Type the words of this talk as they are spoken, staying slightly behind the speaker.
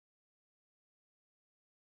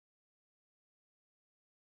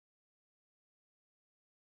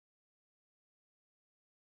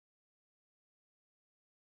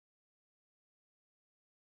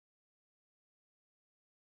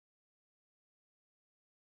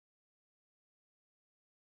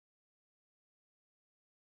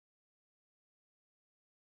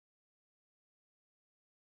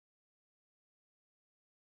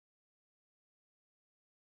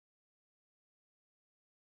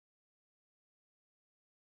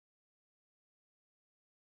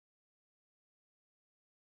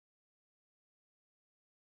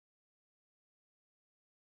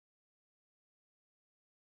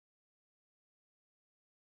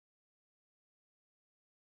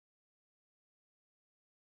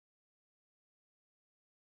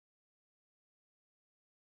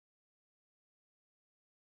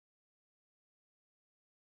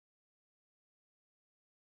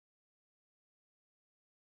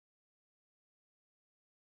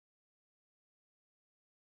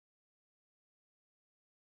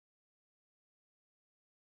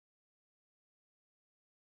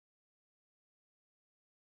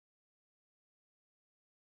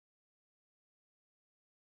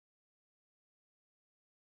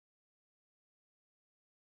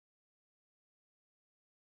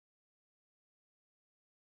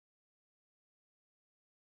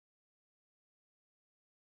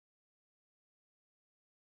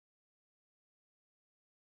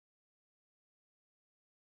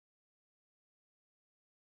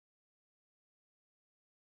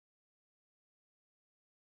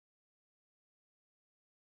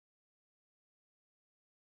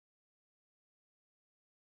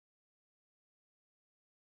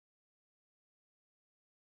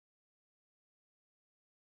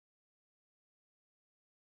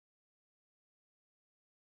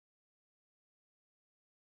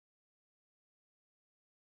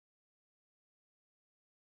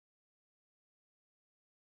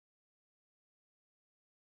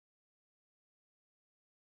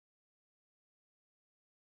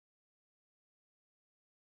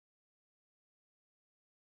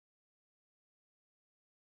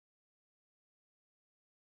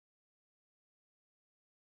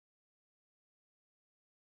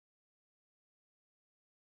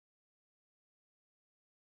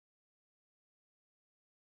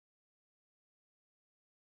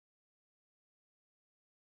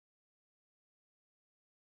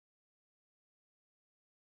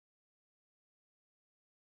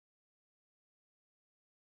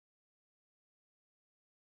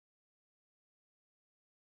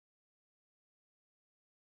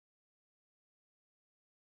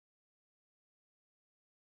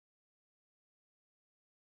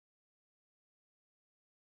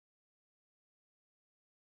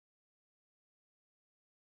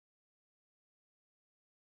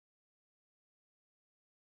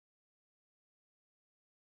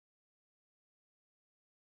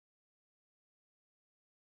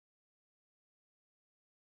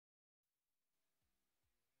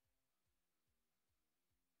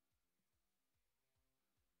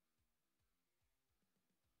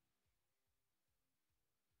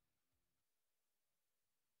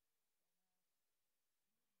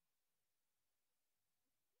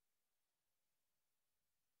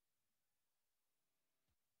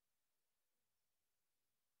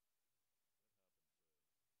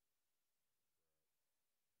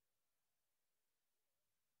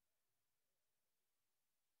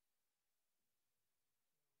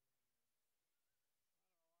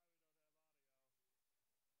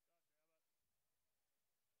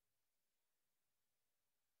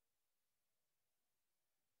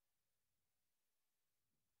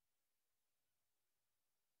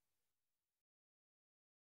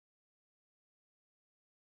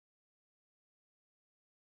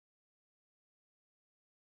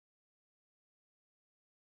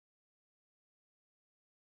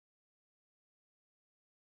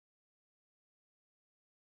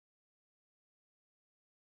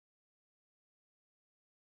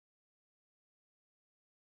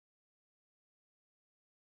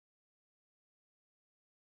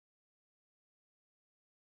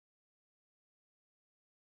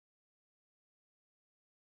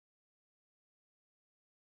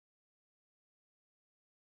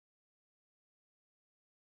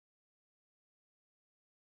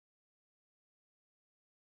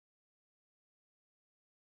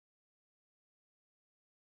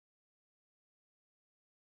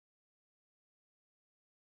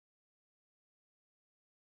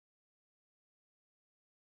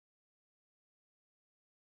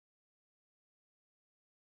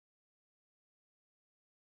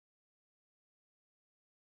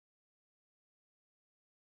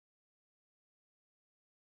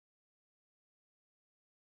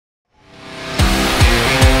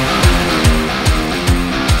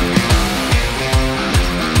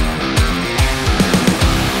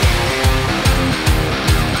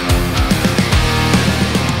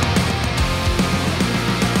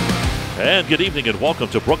And good evening and welcome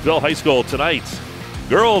to Brookville High School tonight.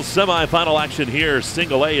 Girls semifinal action here,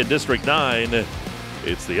 single A in District 9.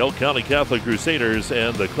 It's the Elk County Catholic Crusaders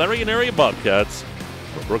and the Clarion Area Bobcats.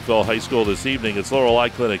 From Brookville High School this evening, it's Laurel Eye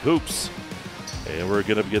Clinic Hoops. And we're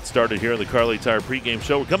going to get started here in the Carly Tire pregame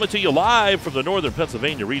show. We're coming to you live from the Northern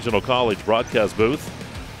Pennsylvania Regional College broadcast booth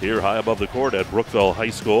here high above the court at Brookville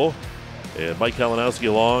High School. And Mike Kalinowski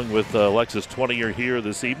along with Lexus 20 are here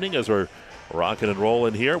this evening as we're rocking and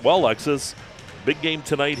rolling here. Well, Lexus, big game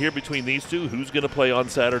tonight here between these two. Who's going to play on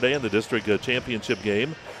Saturday in the district championship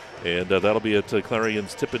game? And that'll be at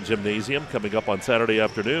Clarion's Tippin Gymnasium coming up on Saturday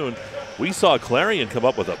afternoon. We saw Clarion come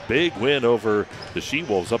up with a big win over the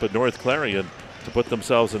She-Wolves up at North Clarion to put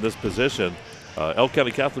themselves in this position. Elk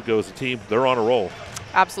County Catholic as a team, they're on a roll.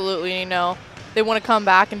 Absolutely. You know, they want to come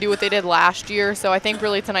back and do what they did last year. So I think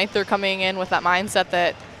really tonight they're coming in with that mindset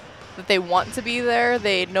that they want to be there.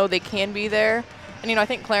 They know they can be there. And, you know, I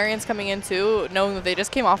think Clarion's coming in, too, knowing that they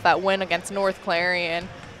just came off that win against North Clarion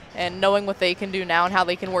and knowing what they can do now and how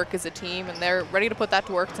they can work as a team. And they're ready to put that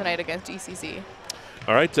to work tonight against ECC.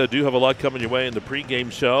 All right, do have a lot coming your way in the pregame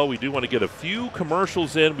show. We do want to get a few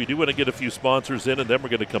commercials in. We do want to get a few sponsors in, and then we're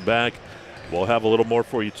going to come back. We'll have a little more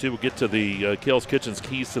for you, too. We'll get to the Kale's Kitchen's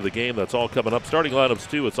keys to the game. That's all coming up. Starting lineups,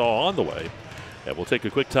 too. It's all on the way. And we'll take a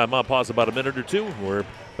quick time out, pause about a minute or two. We're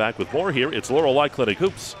back with more here. It's Laurel Eye Clinic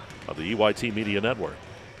Hoops on the EYT Media Network.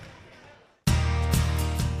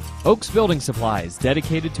 Oaks Building Supply is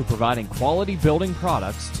dedicated to providing quality building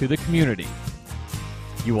products to the community.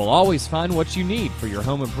 You will always find what you need for your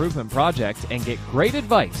home improvement project and get great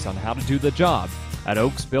advice on how to do the job at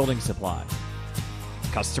Oaks Building Supply.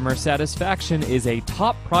 Customer satisfaction is a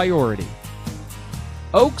top priority.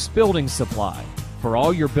 Oaks Building Supply, for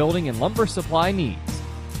all your building and lumber supply needs.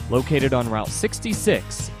 Located on Route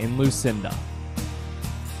 66 in Lucinda.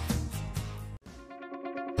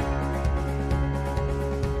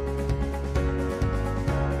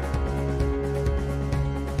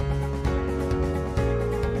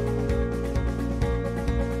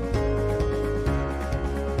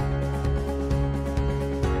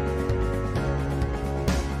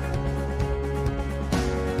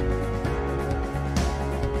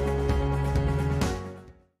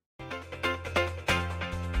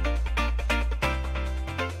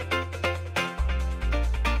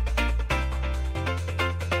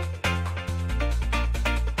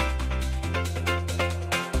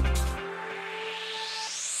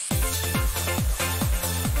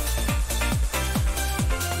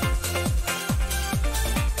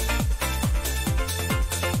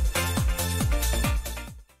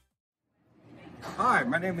 Hi,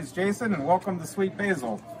 my name is Jason and welcome to Sweet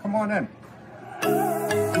Basil. Come on in.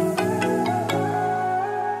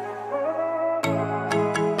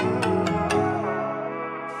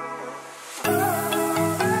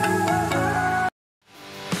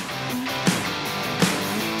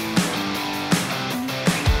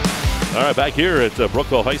 All right, back here at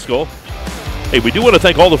Brookville High School. Hey, we do want to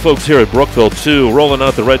thank all the folks here at Brookville, too, rolling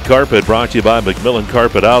out the red carpet brought to you by McMillan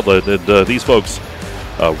Carpet Outlet. And these folks,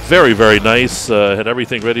 very, very nice. Had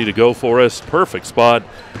everything ready to go for us. Perfect spot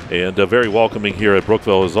and very welcoming here at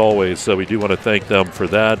Brookville as always. So we do want to thank them for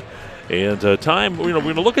that. And time, we're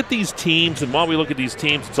going to look at these teams. And while we look at these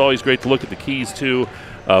teams, it's always great to look at the keys, too,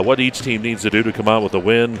 what each team needs to do to come out with a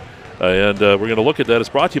win. And we're going to look at that. It's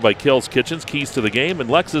brought to you by Kale's Kitchens, keys to the game. And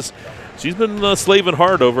Lexus, she's been slaving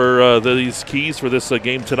hard over these keys for this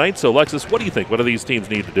game tonight. So, Lexus, what do you think? What do these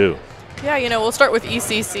teams need to do? Yeah, you know, we'll start with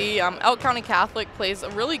ECC. Elk County Catholic plays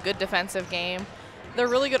a really good defensive game. They're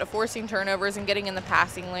really good at forcing turnovers and getting in the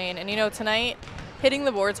passing lane. And, you know, tonight, hitting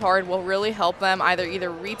the boards hard will really help them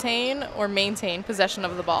either retain or maintain possession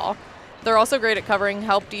of the ball. They're also great at covering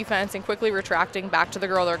help defense and quickly retracting back to the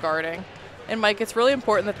girl they're guarding. And, Mike, it's really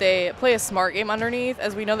important that they play a smart game underneath,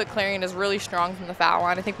 as we know that Clarion is really strong from the foul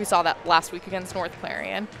line. I think we saw that last week against North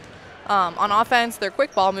Clarion. On offense, their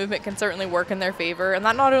quick ball movement can certainly work in their favor, and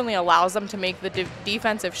that not only allows them to make the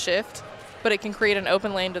defensive shift, but it can create an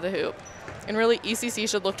open lane to the hoop. And really, ECC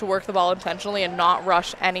should look to work the ball intentionally and not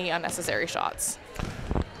rush any unnecessary shots.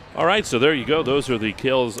 All right, so there you go. Those are the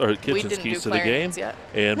Kitchen's keys to the game. Yet.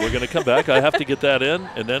 And we're going to come back. I have to get that in,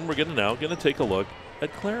 and then we're going to take a look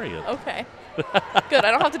at Clarion. Okay. Good.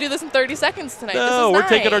 I don't have to do this in 30 seconds tonight. No, this is we're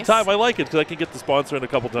taking our nice. time. I like it because I can get the sponsor in a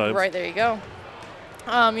couple times. Right, there you go.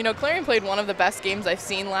 You know, Clarion played one of the best games I've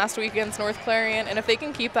seen last week against North Clarion, and if they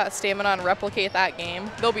can keep that stamina and replicate that game,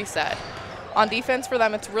 they'll be set. On defense for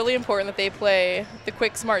them, it's really important that they play the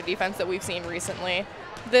quick, smart defense that we've seen recently.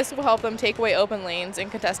 This will help them take away open lanes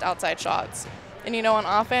and contest outside shots. And, you know, on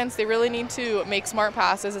offense, they really need to make smart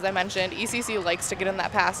passes. As I mentioned, ECC likes to get in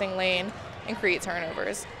that passing lane and create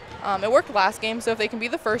turnovers. It worked last game, so if they can be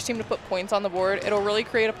the first team to put points on the board, it'll really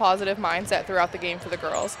create a positive mindset throughout the game for the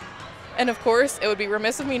girls. And of course, it would be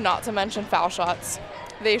remiss of me not to mention foul shots.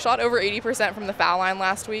 They shot over 80% from the foul line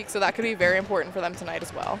last week, so that could be very important for them tonight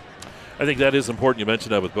as well. I think that is important. You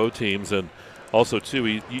mentioned that with both teams, and also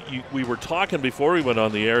too, we were talking before we went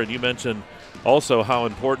on the air, and you mentioned also how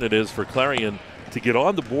important it is for Clarion to get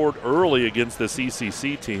on the board early against this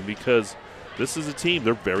ECC team, because this is a team,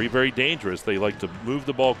 they're very, very dangerous. They like to move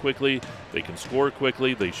the ball quickly. They can score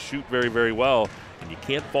quickly. They shoot very, very well, and you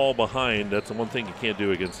can't fall behind. That's the one thing you can't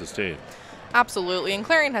do against this team. Absolutely, and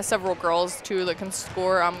Clarion has several girls, too, that can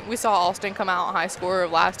score. We saw Alston come out high scorer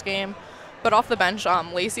of last game, but off the bench,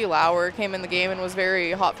 Lacey Lauer came in the game and was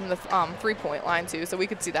very hot from the three-point line, too, so we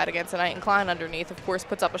could see that again tonight. And Klein underneath, of course,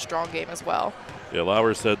 puts up a strong game as well. Yeah,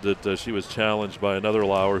 Lauer said that she was challenged by another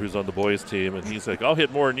Lauer who's on the boys' team, and he's like, I'll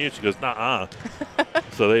hit more than you. She goes, nah.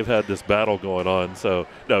 So they've had this battle going on. So,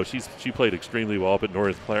 no, she played extremely well up at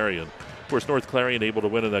North Clarion. Of course, North Clarion able to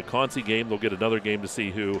win in that Concy game. They'll get another game to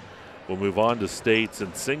see who will move on to states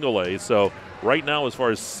and single A. So right now, as far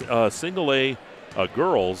as single A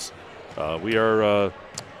girls, we are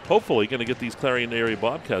hopefully going to get these Clarion area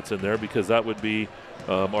Bobcats in there, because that would be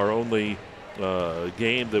our only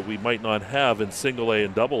game that we might not have in single A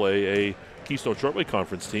and double A Keystone Shortway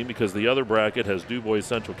Conference team, because the other bracket has DuBois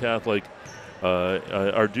Central Catholic,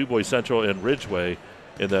 our DuBois Central and Ridgeway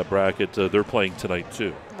in that bracket. They're playing tonight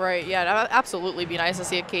too. Right, yeah, that would absolutely be nice to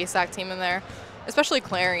see a KSAC team in there, especially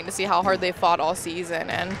Clarion, to see how hard they've fought all season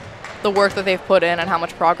and the work that they've put in and how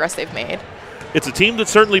much progress they've made. It's a team that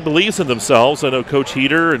certainly believes in themselves. I know Coach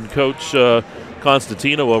Heater and Coach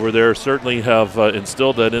Constantino over there certainly have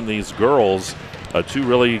instilled that in these girls. Two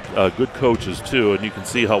really good coaches, too, and you can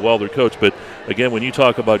see how well they're coached. But, again, when you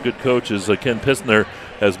talk about good coaches, Ken Pistner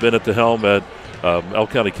has been at the helm at Elk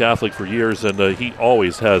County Catholic for years, and he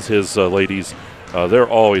always has his ladies. They're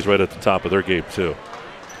always right at the top of their game, too.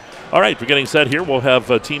 All right, we're getting set here. We'll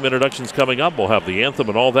have team introductions coming up. We'll have the anthem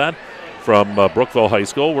and all that from Brookville High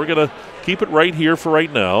School. We're going to keep it right here for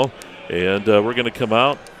right now, and we're going to come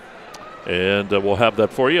out, and we'll have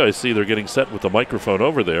that for you. I see they're getting set with the microphone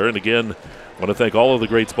over there. And, again, I want to thank all of the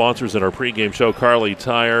great sponsors in our pregame show. Carly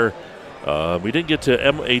Tire. We didn't get to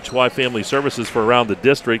MHY Family Services for around the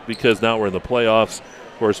district because now we're in the playoffs.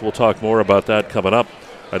 Of course, we'll talk more about that coming up.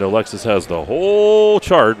 I know Lexus has the whole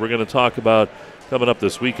chart we're going to talk about coming up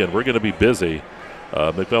this weekend. We're going to be busy.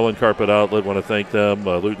 McMillan Carpet Outlet, want to thank them.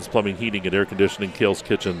 Luton's Plumbing, Heating, and Air Conditioning, Kale's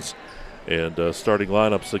Kitchens, and starting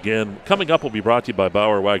lineups again. Coming up will be brought to you by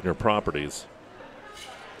Bauer Wagner Properties.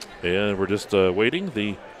 And we're just waiting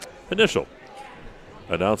the initial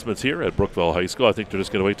announcements here at Brookville High School. I think they're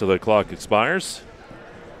just going to wait till the clock expires,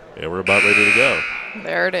 and we're about ready to go.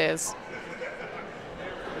 There it is.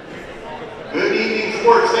 Good evening,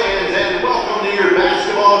 sports fans, and welcome to your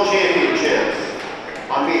basketball championships.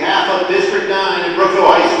 On behalf of District 9 and Brookville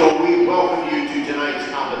High School, we welcome you to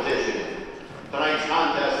tonight's competition. Tonight's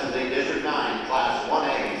contest is a District 9 Class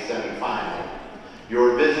 1A semifinal.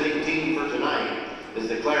 Your visiting team for tonight is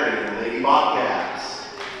the Clarion Lady Bobcats.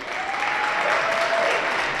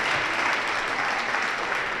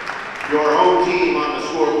 Your home team on the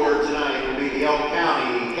scoreboard tonight will be the Elk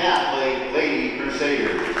County Catholic Lady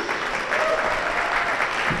Crusaders.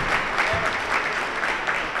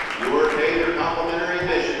 Your paid or complimentary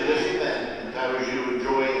admission to this event entitles you to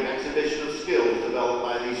enjoy an exhibition of skills developed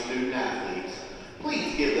by these student athletes.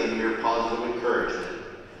 Please give them your positive encouragement.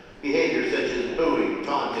 Behavior such as booing,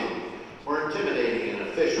 taunting, or intimidating an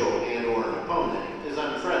official and or an opponent is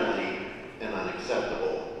unfriendly and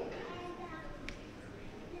unacceptable.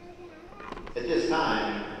 At this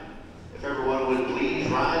time, if everyone would please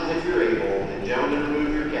rise if you're able, and gentlemen,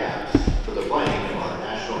 remove your caps for the playing of our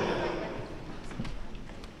national anthem.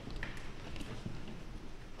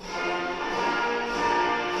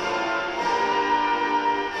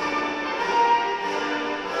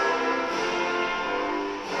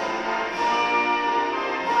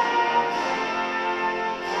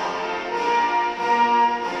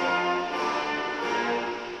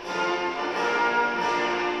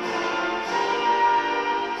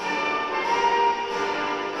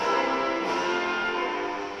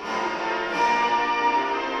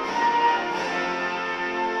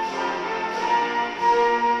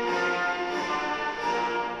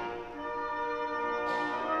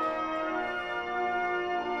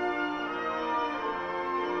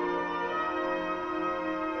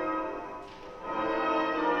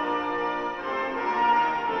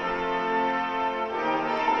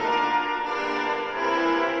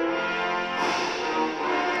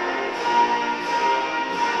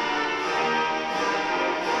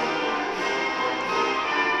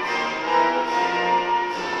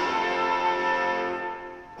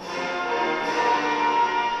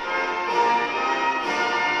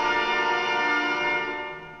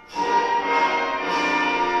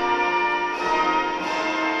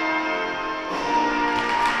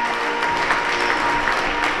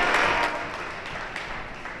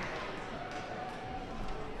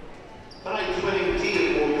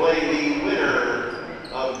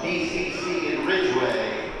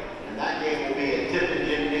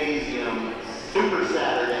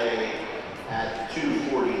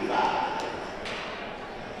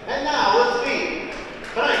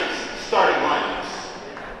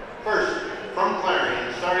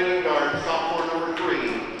 Clarion guard, sophomore number 3,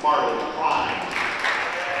 Marlon Klein.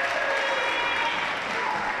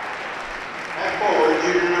 At forward,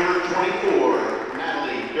 junior number 24,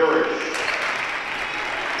 Natalie Durish.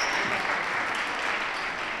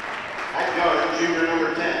 At guard, junior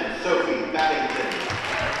number 10, Sophie Babington.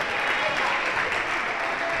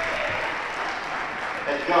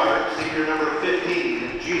 At guard, senior number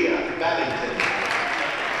 15, Gia Babington.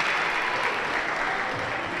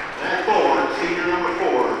 And at forward, senior number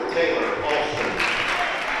 4, Taylor Alston.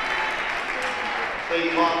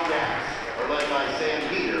 Lady Bobcats are led by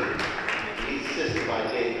Sam Heater, and he's assisted by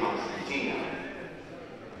Dave Constantino.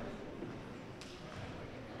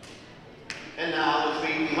 And now let's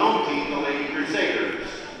meet the home team, the Lady Crusaders.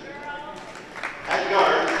 At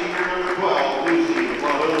guard, senior number 12, Lucy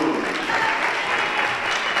Lahoon.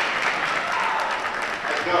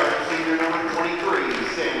 At guard, senior number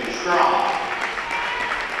 23, Sammy Straw.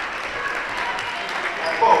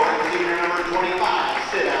 At forward, senior number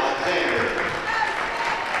 25, Sid Alexander.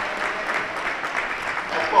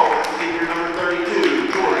 At forward, senior number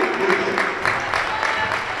 32, Tori Newton.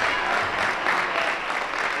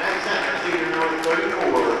 And at center, senior number 34,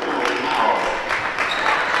 Emily Howell.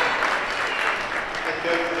 Head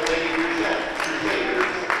coach for the Lady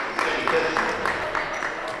Crusaders, Kenny Kistner.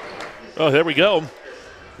 Oh, there we go.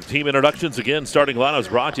 Team introductions again. Starting lineups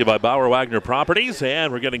brought to you by Bauer Wagner Properties,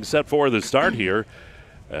 and we're getting set for the start here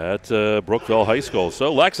at Brookville High School.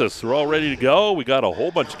 So, Lexus, we're all ready to go. We got a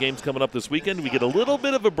whole bunch of games coming up this weekend. We get a little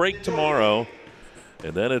bit of a break tomorrow,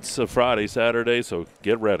 and then it's Friday, Saturday, so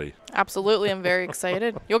get ready. Absolutely. I'm very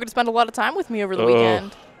excited. You're going to spend a lot of time with me over the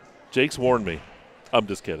weekend. Jake's warned me. I'm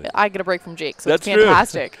just kidding. I get a break from Jake, so That's it's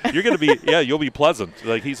fantastic. True. You're going to be, you'll be pleasant.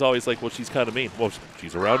 Like, he's always like, well, she's kind of mean. Well,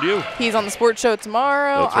 she's around you. He's on the sports show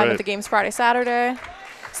tomorrow. That's I'm right. at the games Friday, Saturday.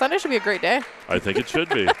 Sunday should be a great day. I think it should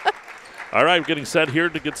be. All right, we're getting set here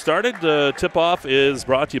to get started. Tip-off is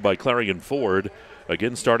brought to you by Clarion Ford.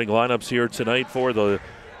 Again, starting lineups here tonight for the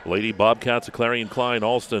Lady Bobcats of Clarion, Klein,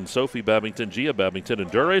 Alston, Sophie Babington, Gia Babington, and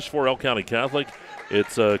Durish. For El County Catholic,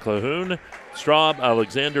 it's Clahoon, Straub,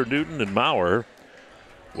 Alexander, Newton, and Maurer.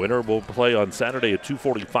 Winner will play on Saturday at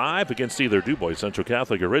 2:45 against either DuBois Central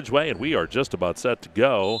Catholic or Ridgeway, and we are just about set to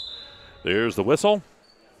go. There's the whistle,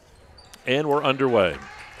 and we're underway.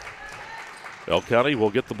 El County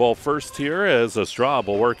will get the ball first here as Straub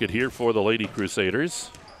will work it here for the Lady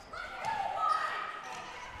Crusaders.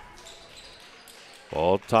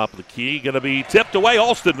 Ball top of the key, going to be tipped away.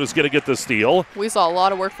 Alston was going to get the steal. We saw a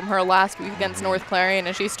lot of work from her last week against North Clarion,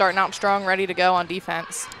 and she's starting out strong, ready to go on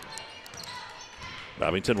defense.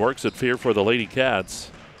 Babington works it here for the Lady Cats.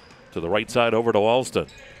 To the right side over to Alston.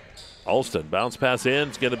 Alston, bounce pass in.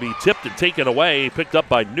 It's going to be tipped and taken away. Picked up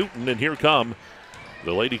by Newton, and here come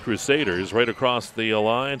the Lady Crusaders right across the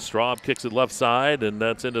line. Straub kicks it left side, and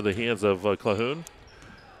that's into the hands of Clahoon.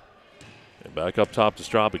 And back up top to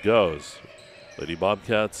Straub it goes. Lady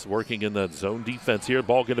Bobcats working in that zone defense here.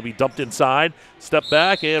 Ball going to be dumped inside. Step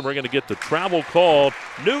back, and we're going to get the travel called.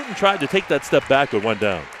 Newton tried to take that step back, but went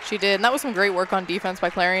down. She did, and that was some great work on defense by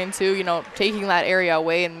Clarion, too, taking that area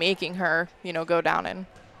away and making her, go down and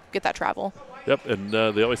get that travel. Yep, and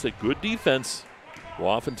they always say good defense. Well,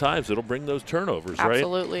 oftentimes it'll bring those turnovers, right?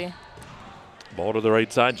 Absolutely. Ball to the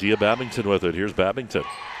right side. Gia Babington with it. Here's Babington.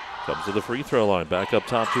 Comes to the free throw line. Back up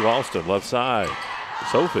top to Alston. Left side.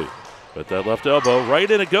 Sophie. With that left elbow,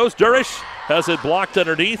 right in it goes. Durish has it blocked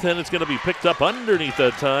underneath, and it's going to be picked up underneath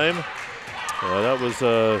that time. That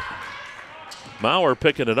was Maurer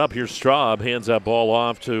picking it up. Here's Straub, hands that ball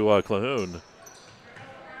off to Clahoon.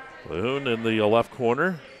 Clahoon in the left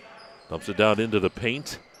corner, dumps it down into the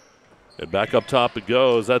paint, and back up top it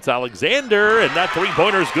goes. That's Alexander, and that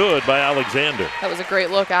three-pointer is good by Alexander. That was a great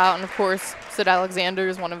look out, and of course, Sid Alexander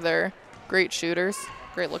is one of their great shooters.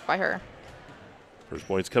 Great look by her. First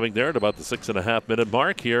points coming there at about the 6.5-minute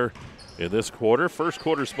mark here in this quarter. First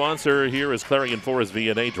quarter sponsor here is Clarion Forest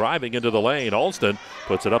VNA driving into the lane. Alston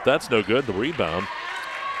puts it up. That's no good. The rebound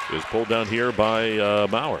is pulled down here by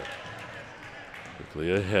Maurer.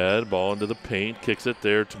 Quickly ahead. Ball into the paint. Kicks it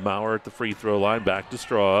there to Maurer at the free throw line. Back to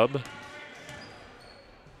Straub.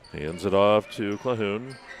 Hands it off to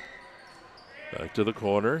Clahoon. Back to the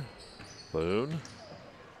corner. Clahoon.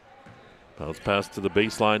 Bounce pass to the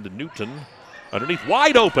baseline to Newton. Underneath,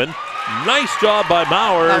 wide open. Nice job by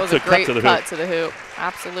Maurer that was to a great cut to the hoop.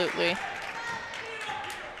 Absolutely.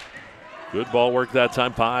 Good ball work that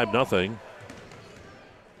time, 5-0.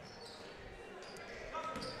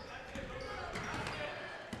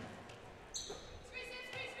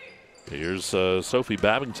 Here's Sophie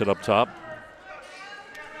Babington up top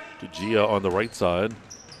to Gia on the right side.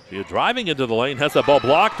 Gia driving into the lane, has that ball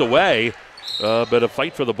blocked away. but a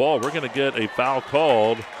fight for the ball. We're going to get a foul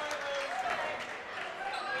called.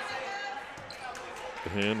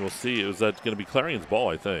 And we'll see. Is that going to be Clarion's ball,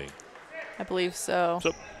 I think? I believe so.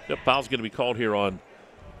 So, yep, foul's going to be called here on.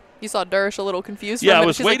 You saw Dersh a little confused. Yeah, for a I minute.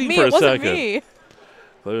 was She's waiting like, for a it wasn't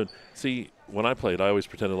second. Me. See, when I played, I always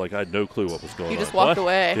pretended like I had no clue what was going on. You just walked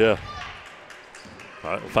away. Yeah.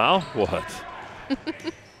 Foul? What?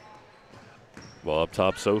 Well, up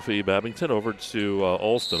top, Sophie Babington over to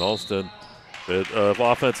Alston. Alston,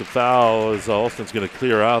 offensive foul as Alston's going to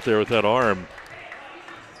clear out there with that arm.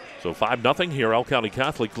 So 5-0 here. Elk County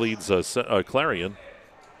Catholic leads Clarion.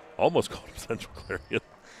 Almost called him Central Clarion.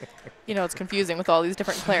 You know, it's confusing with all these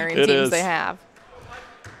different Clarion It teams is. they have.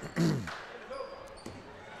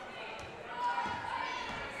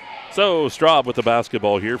 So Straub with the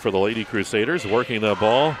basketball here for the Lady Crusaders, working that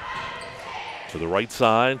ball to the right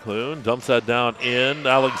side. Clune dumps that down in.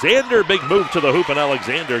 Alexander, big move to the hoop, and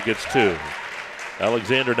Alexander gets 2.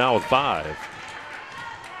 Alexander now with 5.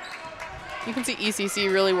 You can see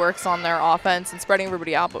ECC really works on their offense and spreading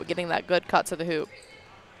everybody out, but getting that good cut to the hoop.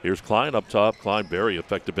 Here's Klein up top. Klein very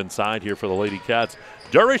effective inside here for the Lady Cats.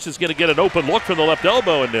 Durish is going to get an open look from the left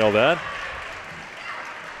elbow and nail that.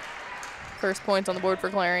 First points on the board for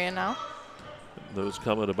Clarion now. Those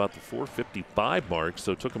come at about the 4:55 mark,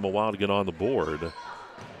 so it took them a while to get on the board.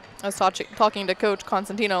 I was talking to Coach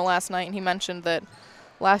Constantino last night, and he mentioned that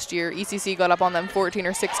last year ECC got up on them 14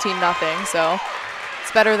 or 16-0, so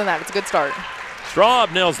it's better than that. It's a good start.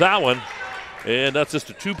 Straub nails that one, and that's just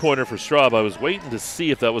a 2-pointer for Straub. I was waiting to see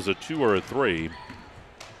if that was a 2 or a 3.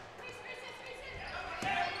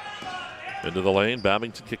 Into the lane,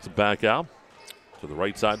 Babington kicks it back out. To the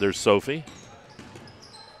right side, there's Sophie.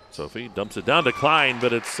 Sophie dumps it down to Klein,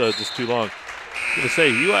 but it's just too long. I'm going to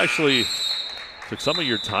say, you actually took some of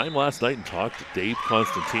your time last night and talked to Dave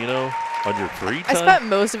Constantino on your free time? I spent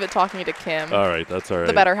most of it talking to Kim. All right, that's all right.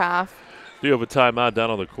 The better half. Do you have a timeout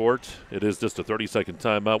down on the court? It is just a 30-second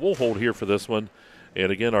timeout. We'll hold here for this one.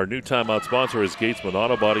 And again, our new timeout sponsor is Gatesman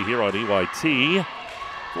Auto Body here on EYT.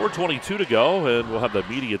 4:22 to go, and we'll have the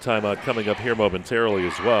media timeout coming up here momentarily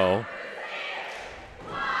as well.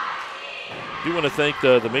 Do want to thank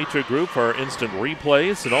the Matra Group for our instant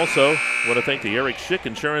replays, and also want to thank the Eric Schick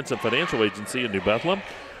Insurance and Financial Agency in New Bethlehem.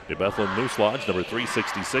 New Bethlehem Moose Lodge, number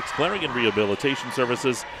 366, Clarion Rehabilitation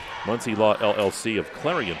Services, Muncie Law LLC of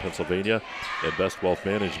Clarion, Pennsylvania, and Best Wealth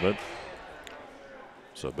Management.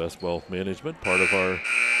 So Best Wealth Management, part of our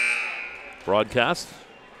broadcast.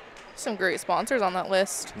 Some great sponsors on that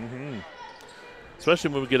list. Mm-hmm.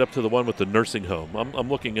 Especially when we get up to the one with the nursing home. I'm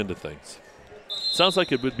looking into things. Sounds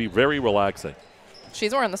like it would be very relaxing.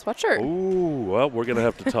 She's wearing the sweatshirt. Ooh, well, we're going to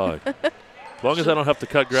have to talk. As long as I don't have to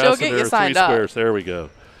cut She'll grass get in you there signed 3 up. squares. There we go.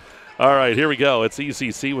 All right, here we go. It's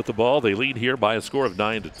ECC with the ball. They lead here by a score of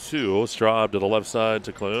 9-2. Straub to the left side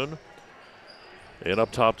to Clune. And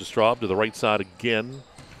up top to Straub to the right side again.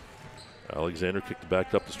 Alexander kicked it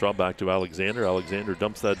back up to Straub, back to Alexander. Alexander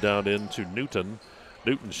dumps that down into Newton.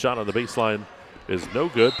 Newton's shot on the baseline is no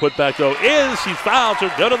good. Put back though is. She's fouled. She'll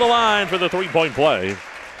go to the line for the 3-point play.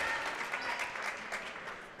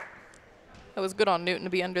 It was good on Newton to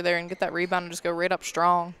be under there and get that rebound and just go right up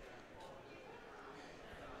strong.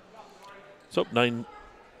 So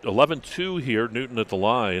 11-2 here. Newton at the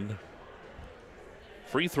line.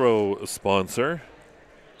 Free throw sponsor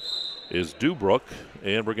is Dubrook,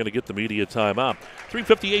 and we're going to get the media timeout.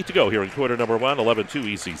 3:58 to go here in quarter number 1, 11-2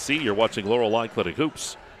 ECC. You're watching Laurel Line Clinic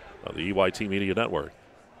Hoops on the EYT Media Network.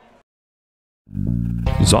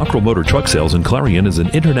 Zockrell Motor Truck Sales in Clarion is an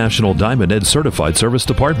International Diamond Ed certified service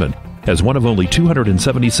department. As one of only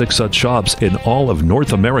 276 such shops in all of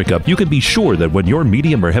North America, you can be sure that when your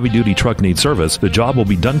medium or heavy-duty truck needs service, the job will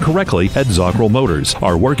be done correctly at Zockrell Motors.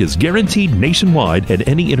 Our work is guaranteed nationwide at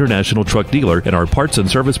any international truck dealer, and our parts and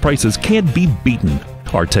service prices can't be beaten.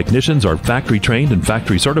 Our technicians are factory trained and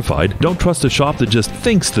factory certified. Don't trust a shop that just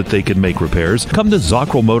thinks that they can make repairs. Come to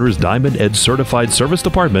Zockrell Motors Diamond Edge Certified Service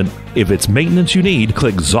Department. If it's maintenance you need,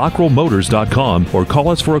 click ZockrellMotors.com or call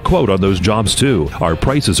us for a quote on those jobs too. Our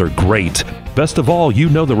prices are great. Best of all, you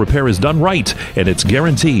know the repair is done right and it's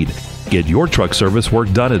guaranteed. Get your truck service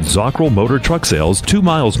work done at Zockrell Motor Truck Sales, 2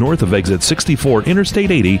 miles north of exit 64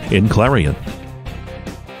 Interstate 80 in Clarion.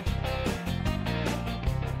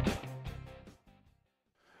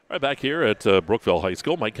 Right back here at Brookville High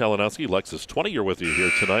School. Mike Kalinowski, Lexus 20, you're with you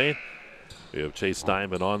here tonight. We have Chase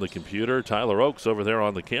Diamond on the computer, Tyler Oakes over there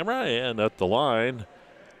on the camera, and at the line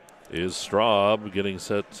is Straub getting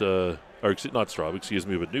set, not Straub, excuse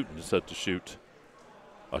me, but Newton set to shoot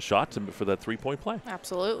a shot for that 3-point play.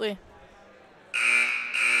 Absolutely.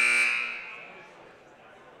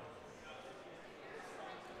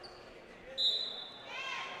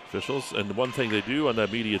 Officials, and one thing they do on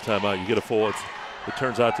that media timeout, you get a full, it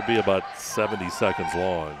turns out to be about 70 seconds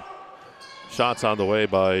long. Shots on the way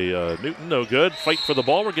by Newton, no good. Fight for the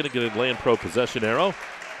ball. We're going to get a Land Pro possession arrow.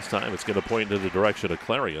 This time it's going to point in the direction of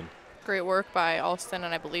Clarion. Great work by Alston,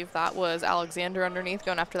 and I believe that was Alexander underneath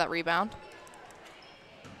going after that rebound.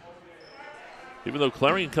 Even though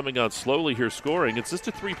Clarion coming out slowly here scoring, it's just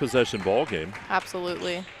a 3-possession ball game.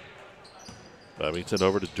 Absolutely. Babington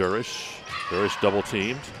over to Durish. Durish double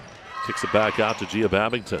teamed. Kicks it back out to Gia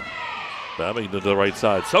Babington. Babington to the right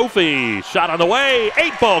side. Sophie, shot on the way.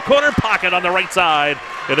 8-ball, corner pocket on the right side,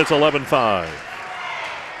 and it's 11-5.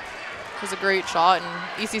 It was a great shot, and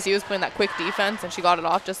ECC was playing that quick defense, and she got it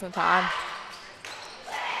off just in time.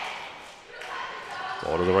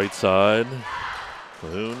 Ball to the right side.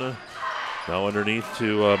 Clune now underneath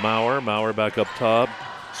to Maurer. Maurer back up top.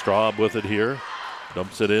 Straub with it here.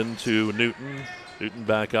 Dumps it into Newton. Newton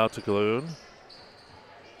back out to Clune.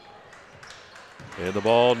 And the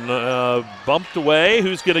ball bumped away.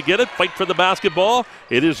 Who's going to get it? Fight for the basketball.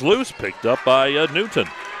 It is loose. Picked up by Newton.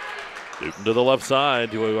 Newton to the left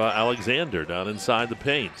side to Alexander down inside the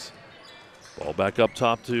paint. Ball back up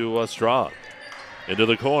top to Straub. Into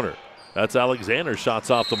the corner. That's Alexander. Shots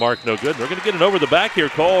off the mark. No good. They're going to get it over the back here.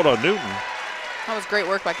 Called on Newton. That was great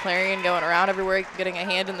work by Clarion, going around everywhere, getting a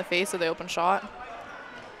hand in the face of the open shot.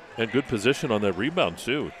 And good position on that rebound,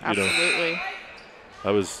 too. Absolutely.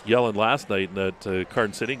 I was yelling last night in that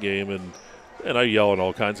Garden City game, and I yell in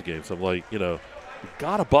all kinds of games. I'm like, you've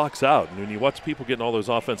got to box out. And when you watch people getting all those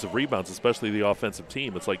offensive rebounds, especially the offensive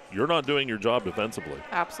team, it's like you're not doing your job defensively.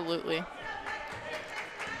 Absolutely.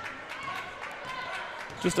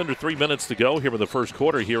 Just under 3 minutes to go here in the first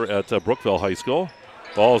quarter here at Brookville High School.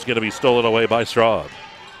 Ball's going to be stolen away by Straub.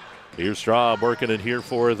 Here's Straub working in here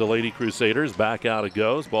for the Lady Crusaders. Back out it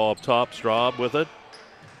goes. Ball up top. Straub with it.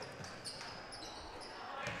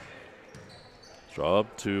 Straub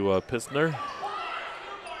to Pistner.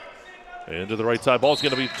 And to the right side. Ball's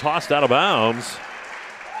going to be tossed out of bounds.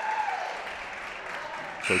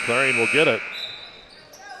 So Clarion will get it.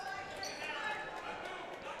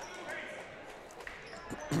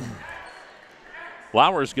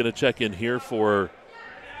 Lauer's going to check in here for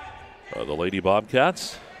the Lady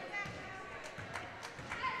Bobcats.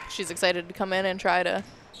 She's excited to come in and try to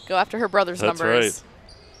go after her brother's numbers. That's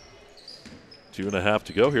right. 2.5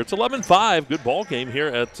 to go here. It's 11-5. Good ball game here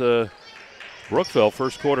at Brookville.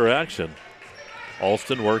 First quarter action.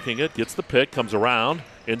 Alston working it. Gets the pick. Comes around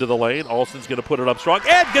into the lane. Alston's going to put it up strong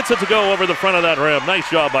and gets it to go over the front of that rim. Nice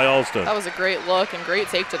job by Alston. That was a great look and great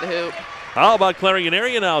take to the hoop. How about Clarion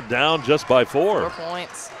area now down just by 4? 4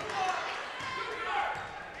 points.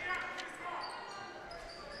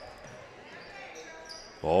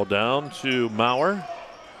 Ball down to Maurer.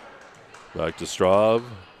 Back to Straub.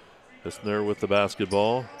 Pistner with the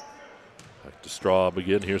basketball. Back to Straub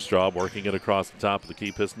again. Here's Straub working it across the top of the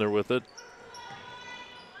key. Pistner with it.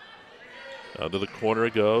 Down to the corner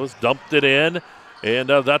it goes. Dumped it in. And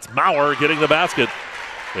that's Maurer getting the basket.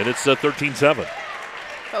 And it's 13-7.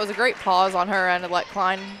 That was a great pause on her end to let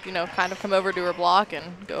Klein, kind of come over to her block and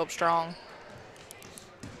go up strong.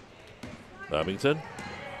 Babington.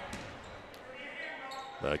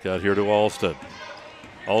 Back out here to Alston.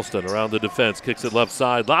 Alston around the defense, kicks it left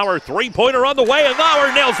side. Lauer, three-pointer on the way, and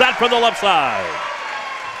Lauer nails that from the left side.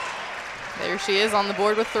 There she is on the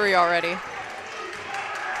board with 3 already.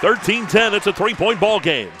 13-10, it's a 3-point ball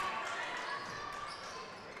game.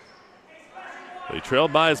 They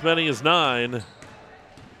trailed by as many as 9.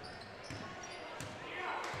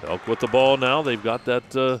 Elk with the ball now. They've got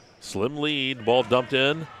that slim lead. Ball dumped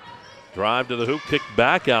in. Drive to the hoop, kick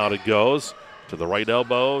back out it goes. To the right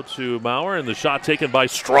elbow to Maurer, and the shot taken by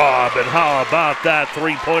Straub. And how about that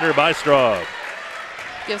three-pointer by Straub?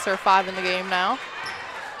 Gives her 5 in the game now.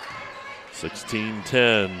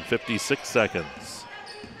 16-10, 56 seconds.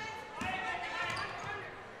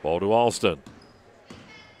 Ball to Alston.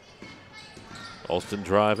 Alston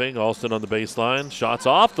driving. Alston on the baseline. Shots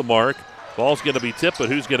off the mark. Ball's going to be tipped, but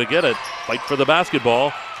who's going to get it? Fight for the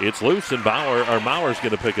basketball. It's loose, and Maurer's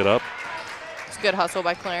going to pick it up. Good hustle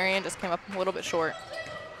by Clarion, just came up a little bit short.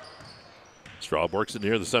 Straub works it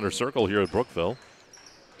near the center circle here at Brookville.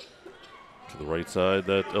 To the right side,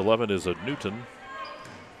 that 11 is a Newton.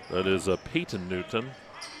 That is a Peyton Newton.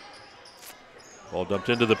 Ball dumped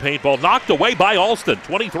into the paint. Ball knocked away by Alston.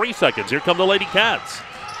 23 seconds. Here come the Lady Cats.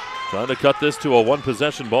 Trying to cut this to a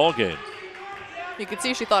one-possession ball game. You could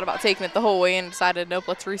see she thought about taking it the whole way and decided, nope,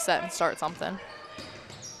 let's reset and start something.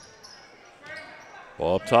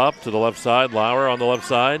 Ball up top to the left side. Lauer on the left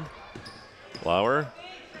side. Lauer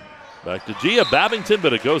back to Gia Babington,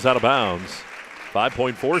 but it goes out of bounds.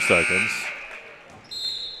 5.4 seconds.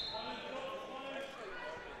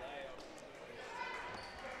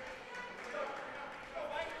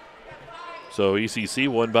 So ECC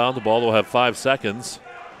will inbound. The ball will have 5 seconds.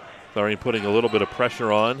 Clarion putting a little bit of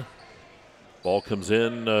pressure on. Ball comes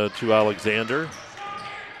in to Alexander.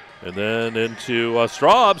 And then into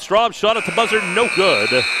Straub. Straub shot at the buzzer, no good.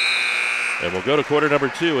 And we'll go to quarter number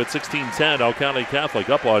 2 at 16-10. Elk County Catholic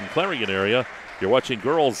up on Clarion area. You're watching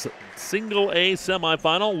girls single A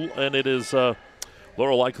semifinal, and it is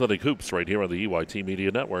Laurel Clinic Hoops right here on the EYT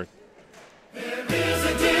Media Network.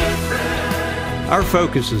 Our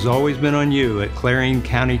focus has always been on you at Clarion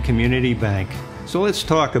County Community Bank. So let's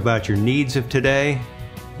talk about your needs of today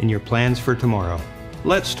and your plans for tomorrow.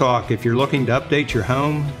 Let's talk if you're looking to update your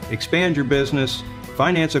home, expand your business,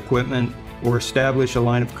 finance equipment, or establish a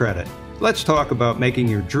line of credit. Let's talk about making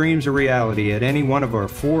your dreams a reality at any one of our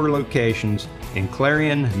 4 locations in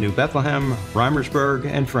Clarion, New Bethlehem, Reimersburg,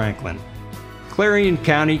 and Franklin. Clarion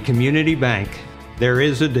County Community Bank. There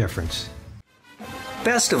is a difference.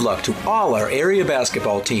 Best of luck to all our area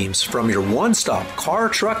basketball teams from your one-stop car,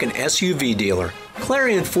 truck, and SUV dealer,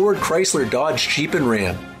 Clarion Ford, Chrysler, Dodge, Jeep, and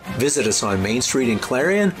Ram. Visit us on Main Street in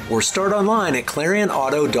Clarion or start online at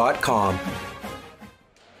ClarionAuto.com.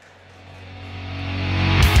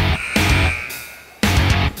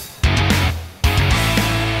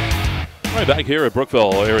 All right, back here at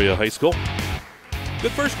Brookville Area High School.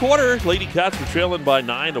 Good first quarter. Lady Cats were trailing by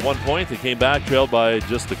 9 at one point. They came back, trailed by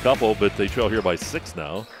just a couple, but they trail here by 6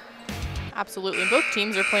 now. Absolutely. Both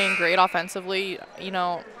teams are playing great offensively. You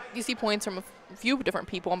know, you see points from a few different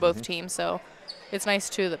people on both teams, so it's nice,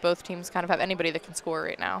 too, that both teams kind of have anybody that can score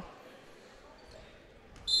right now.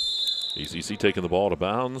 ECC taking the ball to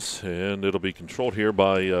bounds, and it'll be controlled here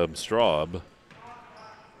by Straub.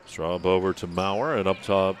 Straub over to Maurer and up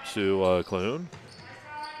top to Clune.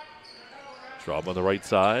 Straub on the right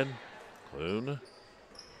side. Clune.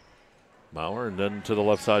 Maurer, and then to the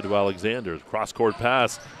left side to Alexander. Cross-court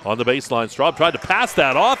pass on the baseline. Straub tried to pass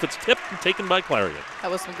that off. It's tipped and taken by Clarion.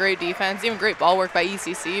 That was some great defense, even great ball work by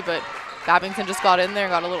ECC, but Babington just got in there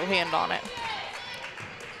and got a little hand on it.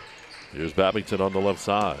 Here's Babington on the left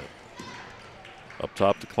side. Up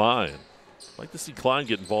top to Klein. I'd like to see Klein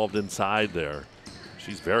get involved inside there.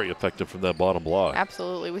 She's very effective from that bottom block.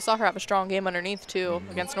 Absolutely. We saw her have a strong game underneath, too,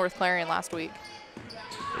 against North Clarion last week.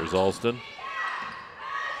 There's Alston.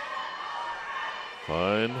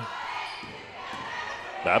 Fine.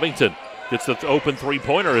 Babington gets the open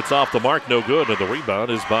three-pointer. It's off the mark, no good, and the rebound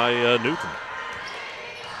is by Newton.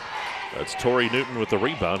 That's Tori Newton with the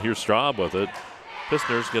rebound. Here's Straub with it.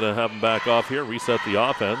 Pistner's going to have him back off here, reset the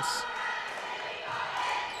offense.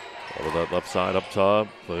 Over that left side up top,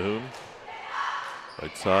 Clune.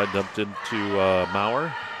 Right side dumped into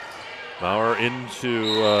Maurer. Maurer into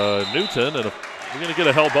Newton, and we're going to get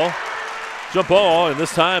a held ball. Jump ball, and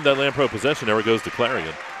this time that Lampro possession error goes to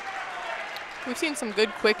Clarion. We've seen some good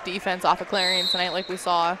quick defense off of Clarion tonight like we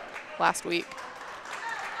saw last week.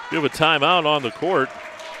 We have a timeout on the court.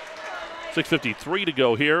 6:53 to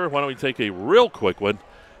go here. Why don't we take a real quick one?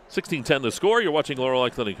 16-10 the score. You're watching Laurel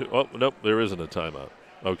Clinic. Oh, nope, there isn't a timeout.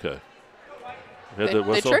 Okay.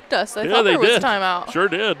 They tricked us. I yeah, thought they there was did. a timeout. Sure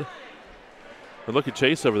did. And look at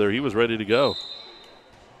Chase over there. He was ready to go.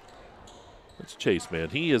 That's Chase, man.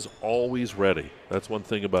 He is always ready. That's one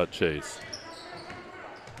thing about Chase.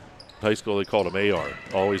 In high school, they called him AR,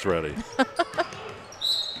 always ready. And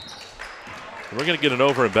we're going to get an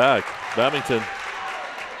over and back. Babington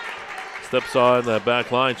steps on that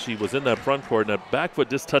back line. She was in that front court, and that back foot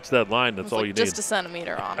just touched that line. That's all you need. Just a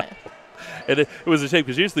centimeter on it. And it was a shame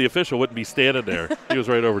because usually the official wouldn't be standing there. He was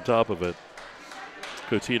right over top of it.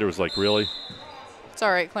 Coach Heater was like, really? It's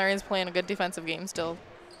all right. Clarion's playing a good defensive game still.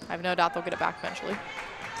 I have no doubt they'll get it back eventually.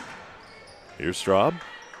 Here's Straub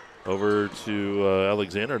over to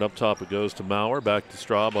Alexander, and up top it goes to Maurer. Back to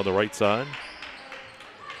Straub on the right side.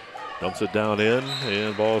 Dumps it down in,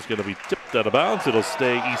 and ball is going to be tipped out of bounds. It'll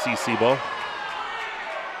stay ECC ball.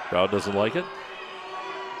 Crowd doesn't like it,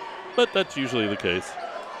 but that's usually the case.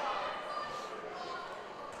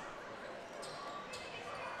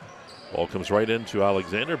 Ball comes right into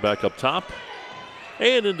Alexander, back up top,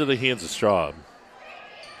 and into the hands of Straub.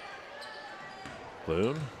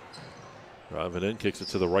 Clune driving in, kicks it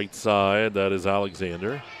to the right side. That is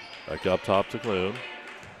Alexander. Back up top to Clune.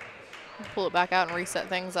 Pull it back out and reset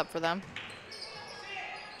things up for them.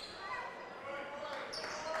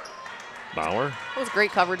 Maurer. It was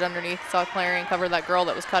great coverage underneath. Saw Clarion cover that girl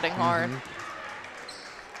that was cutting hard.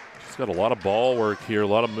 She's got a lot of ball work here, a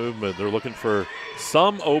lot of movement. They're looking for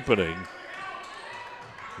some opening.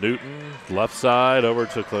 Newton, left side over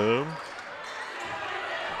to Clune.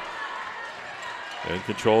 And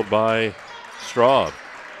controlled by Straub.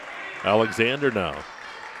 Alexander now.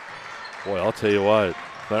 Boy, I'll tell you what.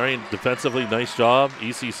 Clarion defensively, nice job.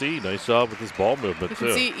 ECC, nice job with this ball movement, too.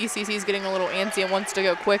 You can see ECC's getting a little antsy and wants to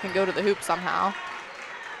go quick and go to the hoop somehow.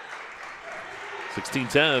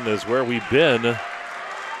 16-10 is where we've been.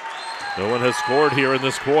 No one has scored here in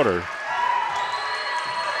this quarter.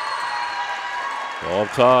 Ball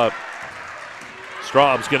up top.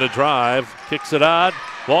 Straub's going to drive, kicks it out.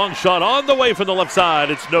 Long shot on the way from the left side.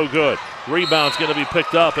 It's no good. Rebound's going to be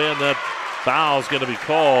picked up, and that foul's going to be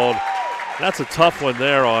called. That's a tough one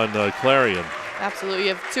there on Clarion. Absolutely.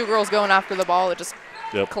 You have two girls going after the ball that just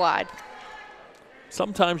collide.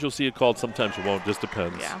 Sometimes you'll see it called, sometimes you won't. Just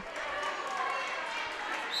depends. Yeah.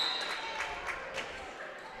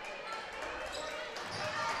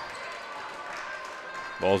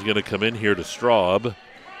 Ball's going to come in here to Straub.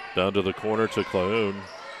 Down to the corner to Clune.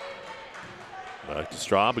 Back to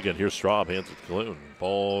Straub again. Here's Straub, hands it to Clune.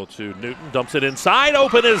 Ball to Newton, dumps it inside.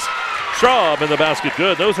 Open is Straub, and the basket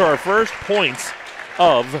good. Those are our first points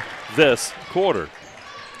of this quarter.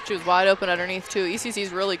 She was wide open underneath, too.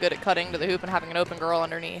 ECC's really good at cutting to the hoop and having an open girl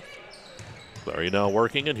underneath. Clary now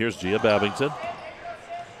working, and here's Gia Babington.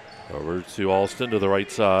 Over to Alston to the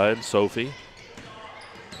right side. Sophie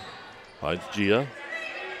finds Gia.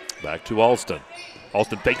 Back to Alston.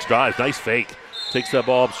 Alston fakes drives, nice fake. Takes that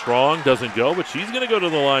ball up strong, doesn't go, but she's going to go to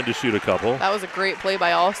the line to shoot a couple. That was a great play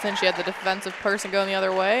by Alston. She had the defensive person going the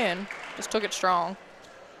other way and just took it strong.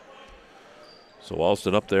 So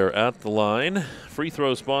Alston up there at the line. Free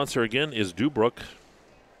throw sponsor again is Dubrook.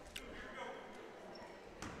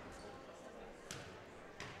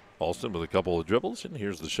 Alston with a couple of dribbles, and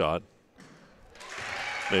here's the shot.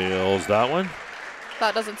 Nails that one.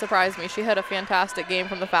 That doesn't surprise me. She had a fantastic game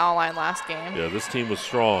from the foul line last game. Yeah, this team was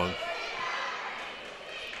strong.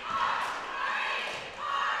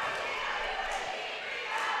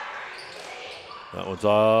 That one's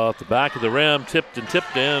off the back of the rim, tipped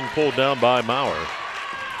and pulled down by Maurer.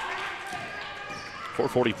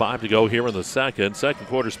 4:45 to go here in the second. Second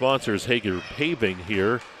quarter sponsor is Hager Paving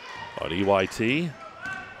here on EYT.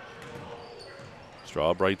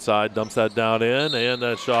 Straub right side dumps that down in, and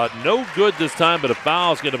that shot no good this time, but a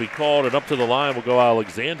foul is going to be called, and up to the line will go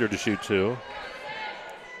Alexander to shoot two.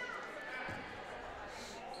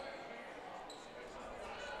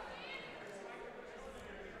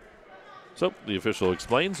 So the official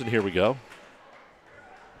explains, and here we go.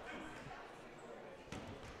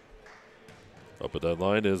 Up at that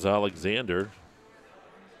line is Alexander.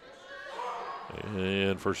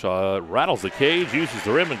 And first shot rattles the cage, uses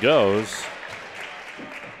the rim, and goes.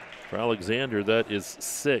 For Alexander, that is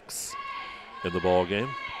 6 in the ball game.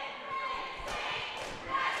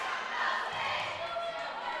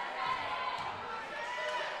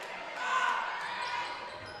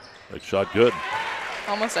 Next shot good.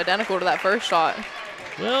 Almost identical to that first shot.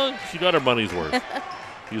 Well, she got her money's worth.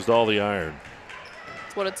 Used all the iron.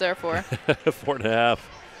 That's what it's there for. 4.5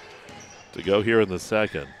 to go here in the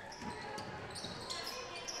second.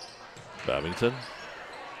 Babington.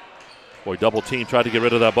 Boy, double team, tried to get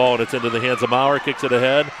rid of that ball, and it's into the hands of Maurer, kicks it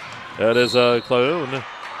ahead. That is Clune,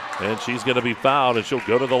 and she's going to be fouled, and she'll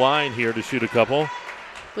go to the line here to shoot a couple. I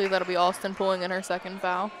believe that'll be Alston pulling in her second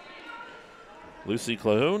foul. Lucy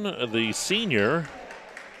Clune, the senior,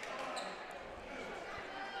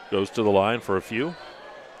 goes to the line for a few.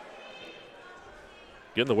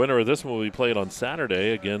 Again, the winner of this one will be played on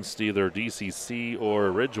Saturday against either DCC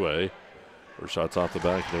or Ridgeway. Or shots off the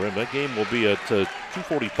back of the rim. That game will be at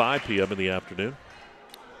 2:45 p.m. in the afternoon.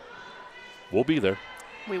 We'll be there.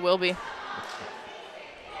 We will be.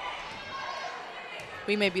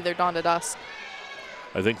 We may be there dawn to dusk.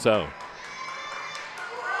 I think so.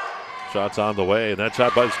 Shots on the way, and that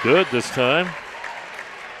shot bite's good this time.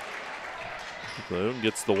 Clune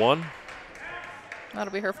gets the one.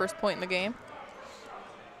 That'll be her first point in the game.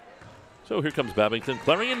 So here comes Babington.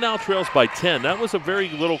 Clarion now trails by 10. That was a very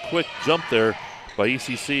little quick jump there by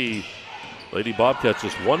ECC. Lady Bobcats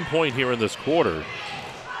just 1 point here in this quarter.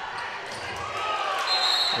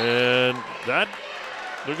 And that,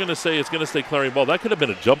 they're going to say it's going to stay Clarion ball. That could have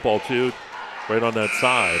been a jump ball too, right on that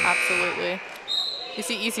side. Absolutely. You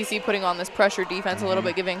see ECC putting on this pressure defense a little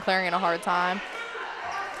bit, giving Clarion a hard time.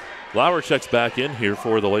 Lauer checks back in here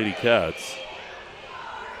for the Lady Cats.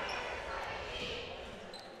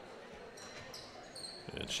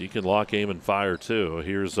 And she can lock, aim, and fire, too.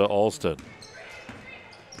 Here's Alston.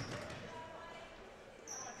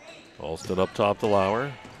 Alston up top to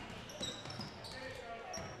Lauer.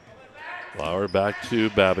 Lauer back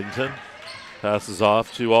to Babington. Passes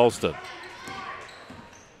off to Alston.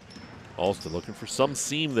 Alston looking for some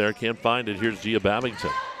seam there. Can't find it. Here's Gia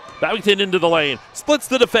Babington. Babington into the lane. Splits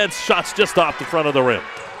the defense. Shots just off the front of the rim.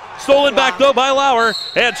 Stolen back, though, by Lauer.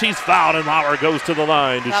 And she's fouled, and Lauer goes to the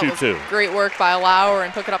line to shoot two. Great work by Lauer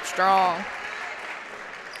and took it up strong.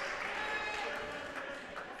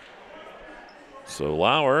 So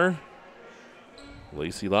Lauer,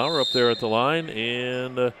 Lacey Lauer up there at the line,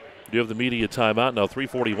 and you have the media timeout. Now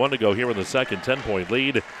 3:41 to go here in the second. 10-point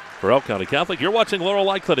lead for Elk County Catholic. You're watching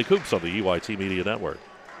Laurel Clinic Hoops on the EYT Media Network.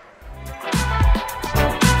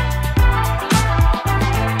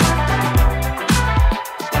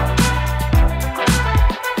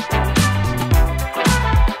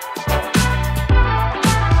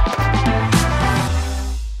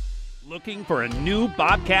 Looking for a new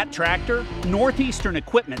Bobcat tractor? Northeastern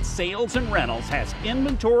Equipment Sales and Rentals has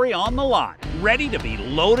inventory on the lot, ready to be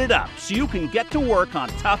loaded up so you can get to work on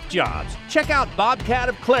tough jobs. Check out Bobcat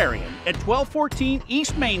of Clarion at 1214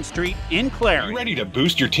 East Main Street in Clarion. You ready to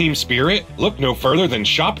boost your team spirit? Look no further than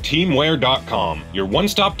ShopTeamwear.com, your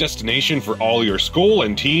one-stop destination for all your school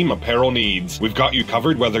and team apparel needs. We've got you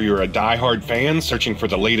covered whether you're a die-hard fan searching for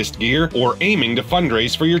the latest gear or aiming to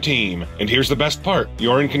fundraise for your team. And here's the best part,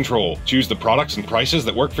 you're in control. Choose the products and prices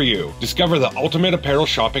that work for you. Discover the ultimate apparel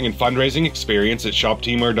shopping and fundraising experience at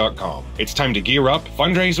ShopTeamwear.com. It's time to gear up,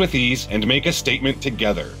 fundraise with ease, and make a statement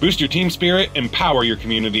together. Boost your team spirit, empower your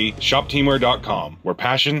community. ShopTeamwear.com, where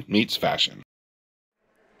passion meets fashion.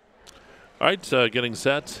 All right, getting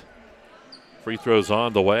set. Free throws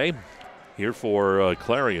on the way here for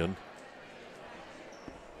Clarion.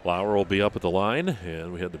 Lauer will be up at the line,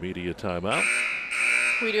 and we had the media timeout.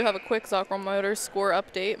 We do have a quick Zockrell Motors score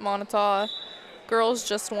update. Montauk girls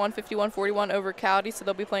just won 51-41 over Cowdy, so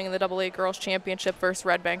they'll be playing in the AA Girls Championship versus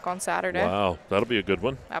Red Bank on Saturday. Wow, that'll be a good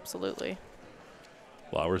one. Absolutely.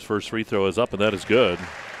 Lauer's first free throw is up, and that is good.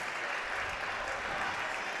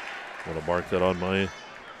 Want to mark that on my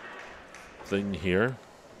thing here.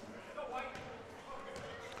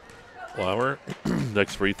 Lauer,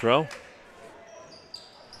 next free throw.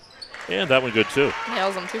 And that one good, too.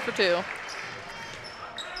 Nails them 2 for 2.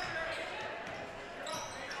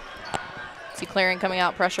 See Clarion coming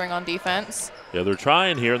out, pressuring on defense. Yeah, they're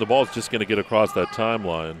trying here, and the ball's just going to get across that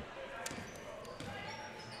timeline.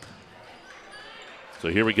 So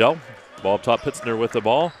here we go. Ball up top, Pitzner with the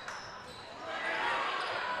ball.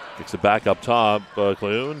 Kicks it back up top.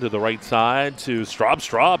 Clune to the right side to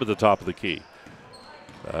Straub at the top of the key.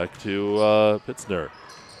 Back to Pitzner.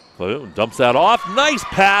 Clune dumps that off. Nice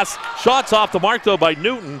pass. Shots off the mark, though, by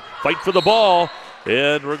Newton. Fight for the ball.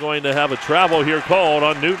 And we're going to have a travel here called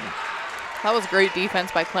on Newton. That was great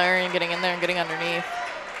defense by Clarion, getting in there and getting underneath.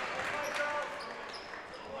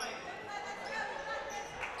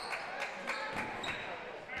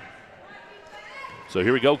 So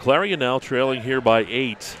here we go. Clarion now trailing here by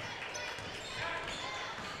 8.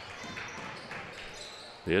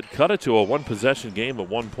 They had cut it to a one-possession game at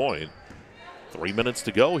one point. 3 minutes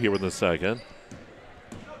to go here in the second.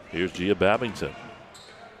 Here's Gia Babington.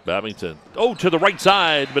 Babington, to the right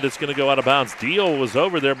side, but it's going to go out of bounds. Deal was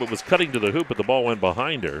over there, but was cutting to the hoop, but the ball went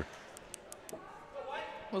behind her.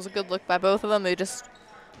 It was a good look by both of them. They just,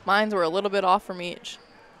 minds were a little bit off from each.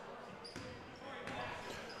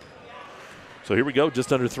 So here we go,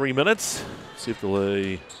 just under 3 minutes. See if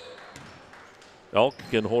the Elk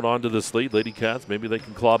can hold on to this lead. Lady Cats, maybe they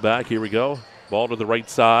can claw back. Here we go. Ball to the right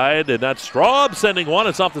side, and that's Straub sending one.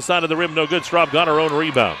 It's off the side of the rim, no good. Straub got her own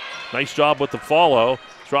rebound. Nice job with the follow.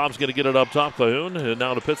 Straub's going to get it up top, Cahoon, and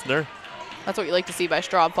now to Pitzner. That's what you like to see by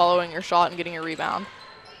Straub, following your shot and getting your rebound.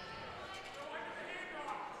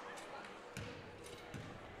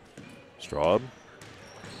 Straub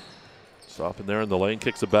stopping there in the lane,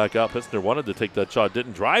 kicks it back out. Pitzner wanted to take that shot,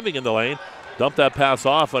 didn't. Driving in the lane, dumped that pass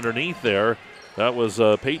off underneath there. That was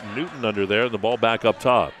Peyton Newton under there, and the ball back up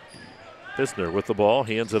top. Pitzner with the ball,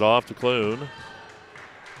 hands it off to Clune.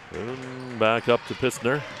 Clune back up to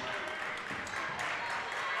Pitzner.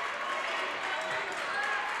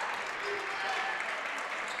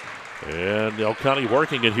 And Elk County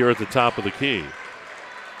working it here at the top of the key.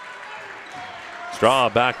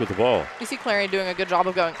 Straub back with the ball. You see Clarion doing a good job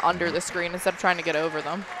of going under the screen instead of trying to get over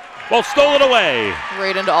them. Ball stolen away.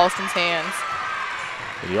 Right into Alston's hands.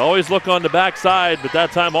 And you always look on the backside, but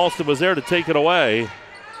that time Alston was there to take it away.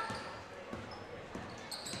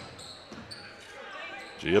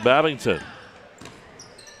 Gia Babington.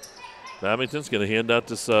 Babington's going to hand out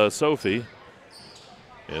to Sophie.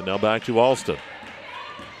 And now back to Alston.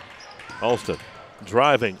 Alston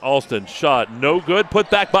driving. Alston shot no good.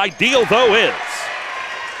 Put back by Deal, though, is.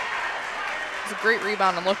 It's a great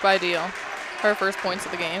rebound and look by Deal. Her first points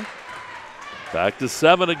of the game. Back to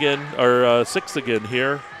 7 again, or 6 again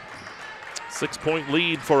here. 6-point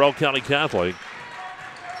lead for Elk County Catholic.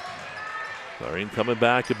 Clarion coming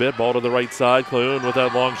back a bit. Ball to the right side. Clune with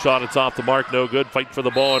that long shot. It's off the mark. No good. Fight for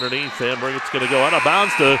the ball underneath. And it's going to go out of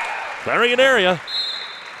bounds to Clarion area.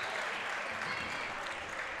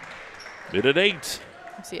 Mid at 8.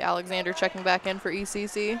 See Alexander checking back in for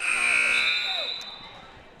ECC.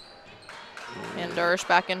 And Durish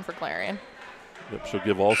back in for Clarion. Yep, she'll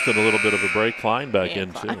give Alston a little bit of a break. Klein back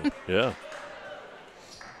in too. Yeah.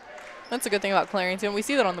 That's a good thing about Clarion too. And we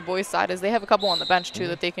see that on the boys' side is they have a couple on the bench too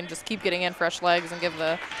that they can just keep getting in fresh legs and give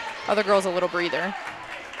the other girls a little breather.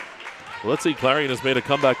 Well, let's see. Clarion has made a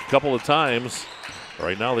comeback a couple of times.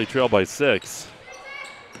 Right now they trail by 6.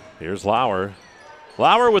 Here's Lauer.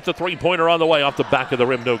 Lauer with the three-pointer on the way off the back of the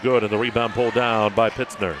rim. No good. And the rebound pulled down by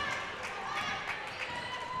Pitzner.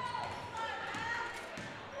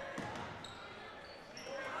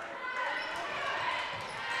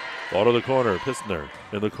 Ball to the corner. Pitzner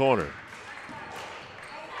in the corner.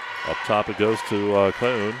 Up top it goes to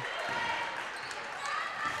Clune.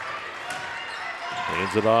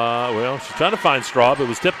 Hands it well, she's trying to find Straub. It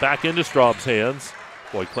was tipped back into Straub's hands.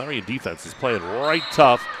 Boy, Clarion defense is playing right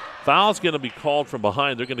tough. Foul's going to be called from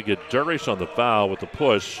behind. They're going to get Durish on the foul with the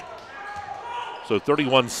push. So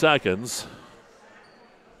 31 seconds.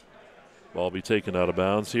 Ball be taken out of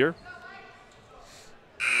bounds here.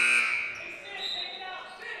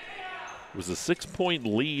 It was a 6-point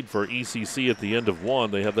lead for ECC at the end of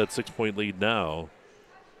 1. They have that 6-point lead now.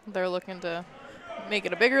 They're looking to make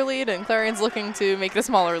it a bigger lead, and Clarion's looking to make it a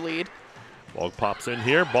smaller lead. Ball pops in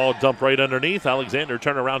here. Ball dumped right underneath. Alexander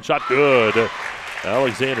turnaround shot. Good.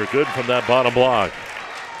 Alexander good from that bottom block.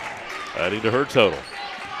 Adding to her total.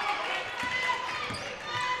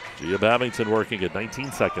 Gia Babington working at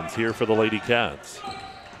 19 seconds here for the Lady Cats.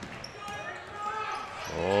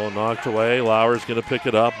 Oh, knocked away. Lauer's going to pick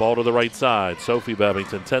it up. Ball to the right side. Sophie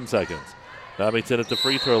Babington, 10 seconds. Babington at the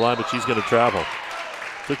free throw line, but she's going to travel.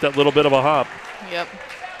 Took that little bit of a hop. Yep.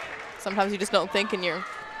 Sometimes you just don't think and you're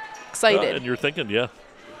excited. And you're thinking, yeah.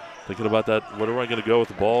 Thinking about that. Where am I going to go with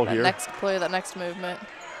the ball that here? Next play, that next movement.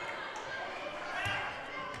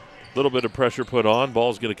 Little bit of pressure put on.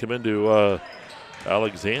 Ball's going to come into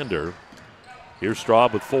Alexander. Here's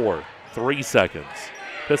Straub with 4. 3 seconds.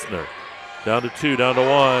 Pistner. Down to 2, down to 1,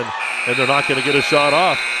 and they're not going to get a shot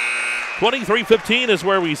off. 23-15 is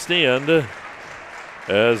where we stand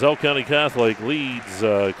as Elk County Catholic leads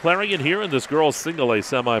Clarion here in this girls' single A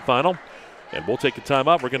semifinal. And we'll take a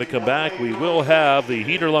timeout. We're going to come back. We will have the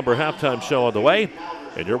Heater Lumber halftime show on the way.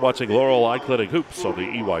 And you're watching Laurel Eye Clinic Hoops on the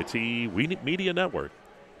EYT Media Network.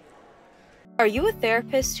 Are you a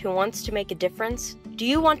therapist who wants to make a difference? Do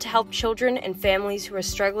you want to help children and families who are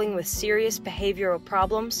struggling with serious behavioral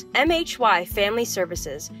problems? MHY Family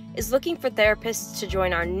Services is looking for therapists to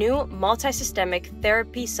join our new multisystemic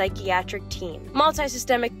therapy psychiatric team.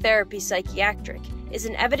 Multisystemic therapy psychiatric is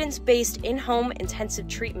an evidence-based in-home intensive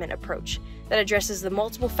treatment approach that addresses the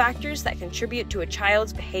multiple factors that contribute to a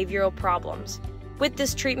child's behavioral problems. With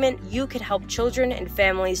this treatment, you can help children and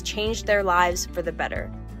families change their lives for the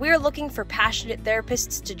better. We are looking for passionate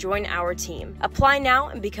therapists to join our team. Apply now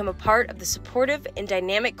and become a part of the supportive and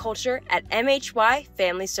dynamic culture at MHY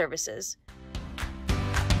Family Services.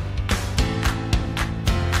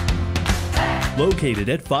 Located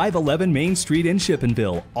at 511 Main Street in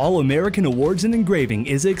Shippenville, All American Awards and Engraving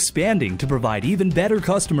is expanding to provide even better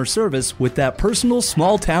customer service with that personal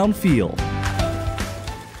small-town feel.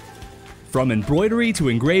 From embroidery to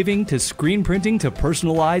engraving to screen printing to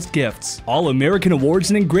personalized gifts, All American Awards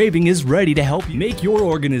and Engraving is ready to help you make your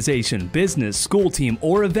organization, business, school team,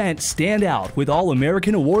 or event stand out with All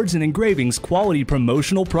American Awards and Engraving's quality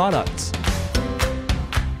promotional products.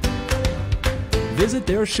 Visit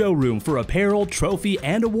their showroom for apparel, trophy,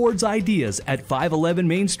 and awards ideas at 511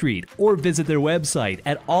 Main Street or visit their website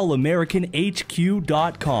at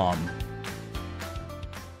allamericanhq.com.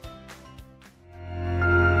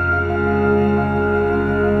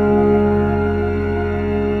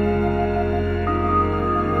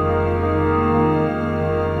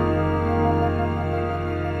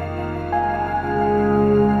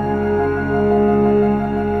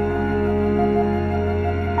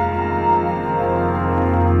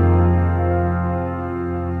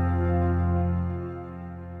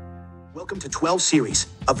 Welcome to 12 Series,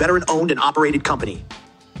 a veteran-owned and operated company.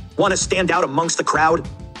 Want to stand out amongst the crowd?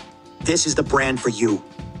 This is the brand for you.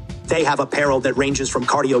 They have apparel that ranges from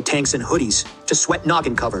cardio tanks and hoodies to sweat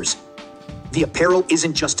noggin covers. The apparel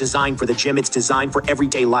isn't just designed for the gym, it's designed for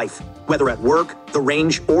everyday life. Whether at work, the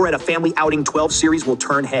range, or at a family outing, 12 Series will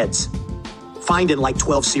turn heads. Find and like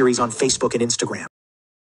 12 Series on Facebook and Instagram.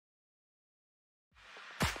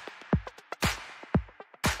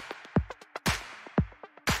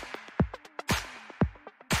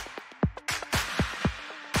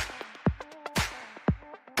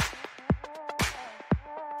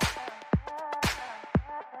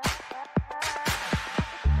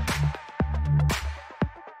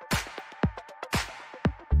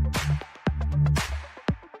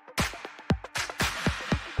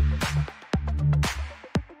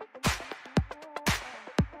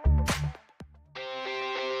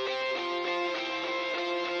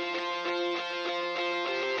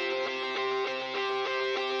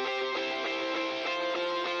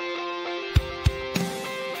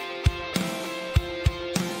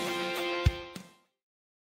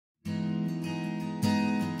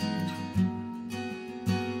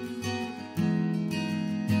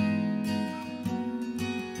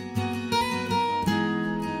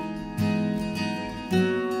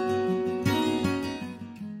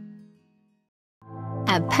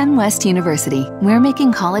 At Penn West University, we're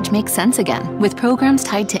making college make sense again with programs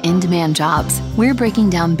tied to in-demand jobs. We're breaking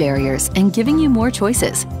down barriers and giving you more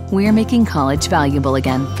choices. We're making college valuable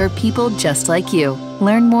again for people just like you.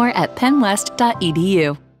 Learn more at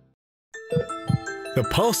pennwest.edu. The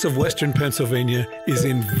pulse of Western Pennsylvania is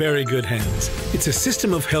in very good hands. It's a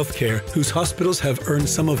system of healthcare whose hospitals have earned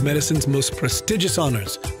some of medicine's most prestigious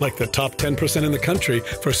honors, like the top 10% in the country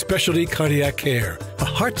for specialty cardiac care, a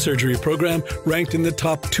heart surgery program ranked in the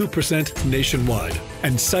top 2% nationwide,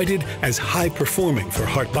 and cited as high-performing for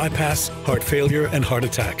heart bypass, heart failure, and heart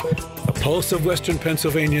attack. The pulse of Western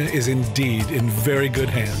Pennsylvania is indeed in very good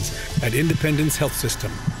hands at Independence Health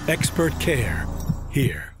System. Expert care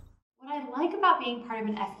here. About being part of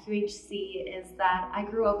an FQHC is that I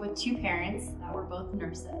grew up with two parents that were both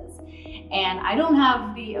nurses, and I don't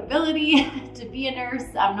have the ability to be a nurse.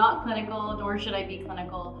 I'm not clinical, nor should I be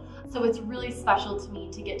clinical, so it's really special to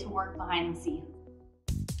me to get to work behind the scenes.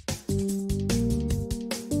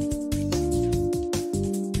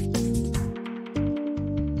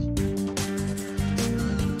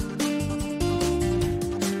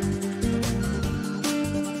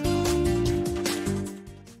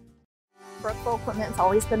 Brookville Equipment's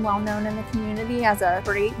always been well known in the community as a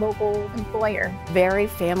great local employer. Very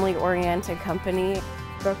family-oriented company.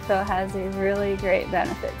 Brookville has a really great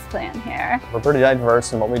benefits plan here. We're pretty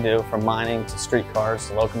diverse in what we do, from mining to streetcars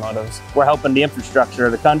to locomotives. We're helping the infrastructure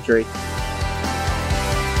of the country.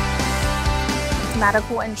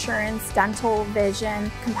 Medical insurance, dental,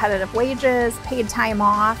 vision, competitive wages, paid time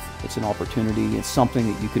off. It's an opportunity. It's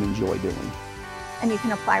something that you can enjoy doing. And you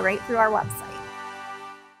can apply right through our website.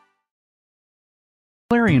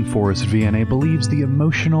 Clarion Forest VNA believes the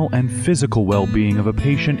emotional and physical well-being of a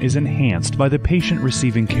patient is enhanced by the patient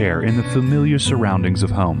receiving care in the familiar surroundings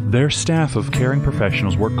of home. Their staff of caring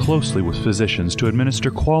professionals work closely with physicians to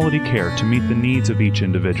administer quality care to meet the needs of each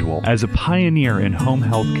individual. As a pioneer in home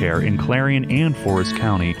health care in Clarion and Forest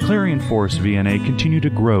County, Clarion Forest VNA continue to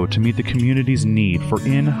grow to meet the community's need for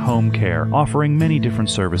in-home care, offering many different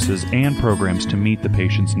services and programs to meet the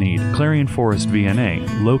patient's need. Clarion Forest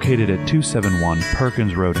VNA, located at 271 Perkins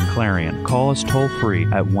Road in Clarion. Call us toll-free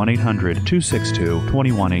at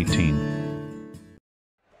 1-800-262-2118.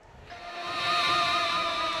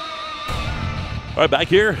 All right, back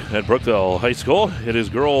here at Brookville High School. It is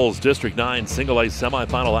girls District 9 Single A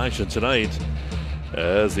semifinal action tonight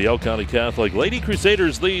as the Elk County Catholic Lady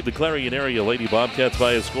Crusaders lead the Clarion area Lady Bobcats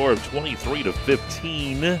by a score of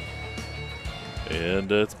 23-15.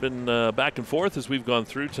 And it's been back and forth as we've gone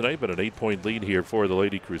through tonight, but an 8-point lead here for the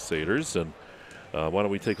Lady Crusaders. And why don't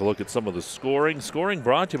we take a look at some of the scoring? Scoring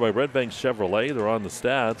brought to you by Red Bank Chevrolet. They're on the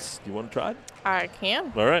stats. Do you want to try it? I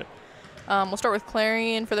can. All right. We'll start with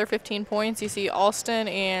Clarion for their 15 points. You see Alston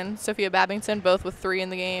and Sophia Babington both with 3 in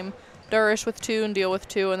the game. Durish with 2 and Deal with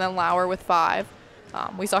 2, and then Lauer with 5.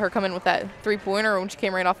 We saw her come in with that 3-pointer when she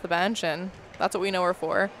came right off the bench, and that's what we know her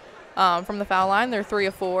for. From the foul line, they're 3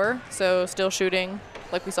 of 4, so still shooting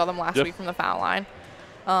like we saw them last week from the foul line.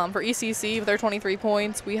 For ECC, with their 23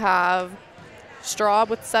 points, we have Straub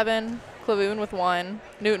with 7, Clavoon with 1,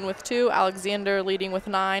 Newton with 2, Alexander leading with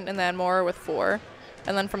 9, and then Moore with 4.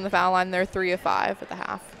 And then from the foul line, they're 3 of 5 at the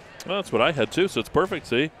half. Well, that's what I had too, so it's perfect.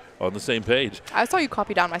 See, on the same page. I saw you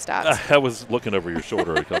copy down my stats. I was looking over your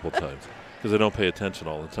shoulder a couple times because I don't pay attention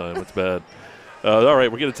all the time. It's bad. All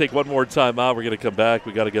right, we're going to take one more time out. We're going to come back.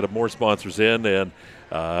 We got to get more sponsors in, and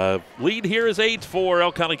lead here is 8 for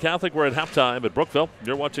Elk County Catholic. We're at halftime at Brookville.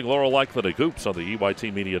 You're watching Laurel Clinic Hoops on the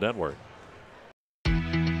EYT Media Network.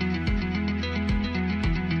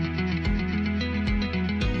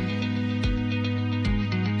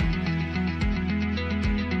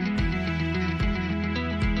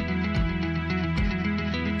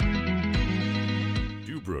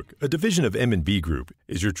 A division of M&B Group,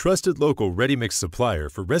 is your trusted local ready-mix supplier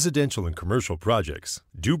for residential and commercial projects.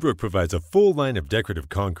 Dubrook provides a full line of decorative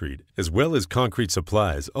concrete, as well as concrete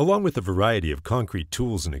supplies, along with a variety of concrete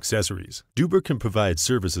tools and accessories. Dubrook can provide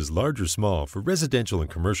services large or small for residential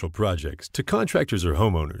and commercial projects to contractors or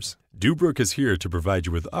homeowners. Dubrook is here to provide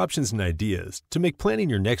you with options and ideas to make planning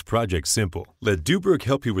your next project simple. Let Dubrook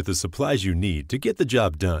help you with the supplies you need to get the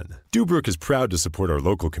job done. Dubrook is proud to support our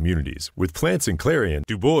local communities with plants in Clarion,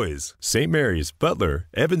 Du Bois, St. Mary's, Butler,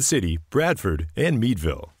 Evans City, Bradford, and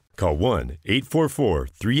Meadville. Call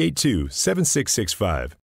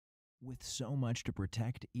 1-844-382-7665. With so much to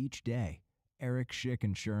protect each day, Eric Schick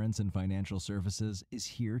Insurance and Financial Services is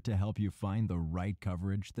here to help you find the right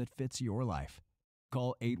coverage that fits your life.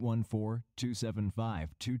 Call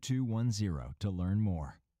 814-275-2210 to learn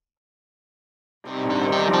more.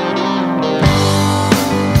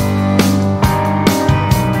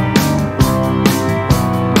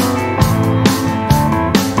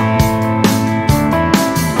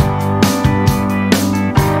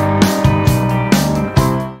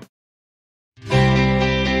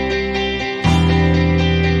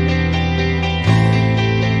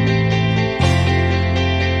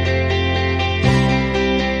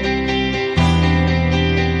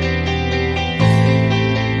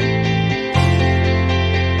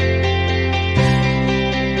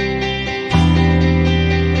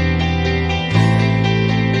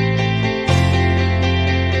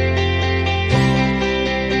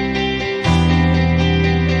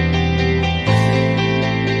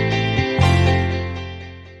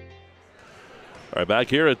 All right, back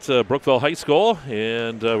here at Brookville High School,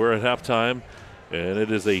 and we're at halftime, and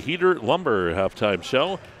it is a Heater Lumber halftime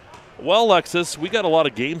show. Well, Alexis, we got a lot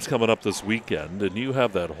of games coming up this weekend, and you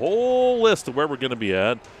have that whole list of where we're going to be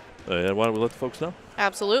at. And why don't we let the folks know?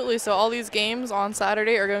 Absolutely. So all these games on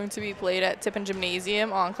Saturday are going to be played at Tippin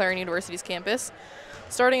Gymnasium on Clarion University's campus,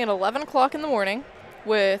 starting at 11 o'clock in the morning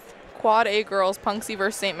with Quad A girls, Punxsy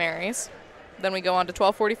versus St. Mary's. Then we go on to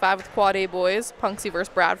 12:45 with Quad A boys, Punxsy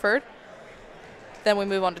versus Bradford. Then we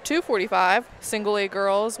move on to 2:45, Single A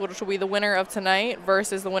girls, which will be the winner of tonight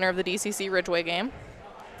versus the winner of the DCC Ridgeway game.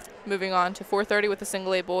 Moving on to 4:30 with the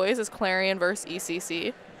Single A boys is Clarion versus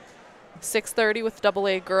ECC. 6:30 with Double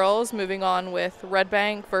A girls, moving on with Red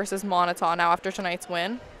Bank versus Montauk now after tonight's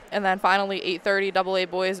win. And then finally 8:30 Double A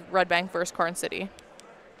boys, Red Bank versus Karn City.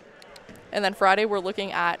 And then Friday we're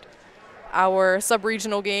looking at our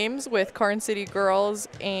sub-regional games with Karn City girls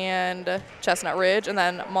and Chestnut Ridge, and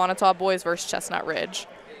then Montauk boys versus Chestnut Ridge.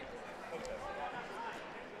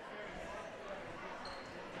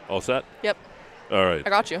 All set? Yep. All right. I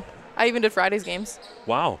got you. I even did Friday's games.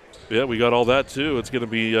 Wow. Yeah, we got all that too. It's gonna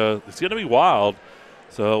be wild.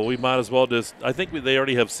 So we might as well just. I think they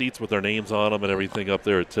already have seats with their names on them and everything up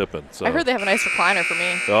there at Tippin. So I heard they have a nice recliner for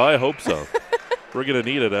me. Oh, I hope so. We're going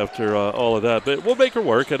to need it after all of that. But we'll make her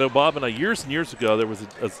work. I know Bob and I, years and years ago, there was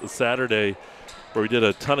a Saturday where we did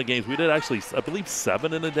a ton of games. We did actually, I believe,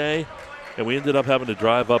 7 in a day. And we ended up having to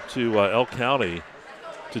drive up to Elk County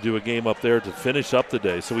to do a game up there to finish up the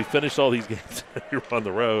day. So we finished all these games here on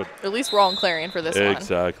the road. At least we're all in Clarion for this one.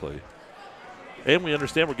 Exactly. And we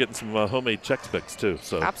understand we're getting some homemade Chex Mix, too.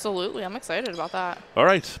 So absolutely. I'm excited about that. All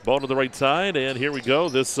right. Ball to the right side. And here we go.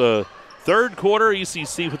 This third quarter,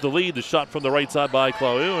 ECC with the lead. The shot from the right side by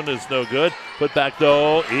Claude is no good. Put back,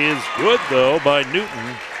 though, is good, though, by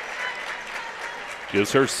Newton.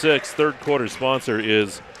 Gives her 6. Third quarter sponsor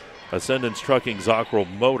is Ascendance Trucking Zockrell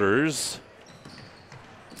Motors.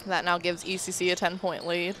 That now gives ECC a 10-point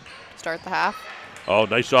lead to start the half. Oh,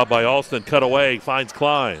 nice job by Alston. Cut away, finds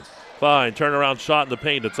Klein. Klein, turnaround shot in the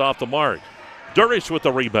paint. It's off the mark. Durish with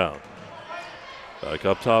the rebound. Back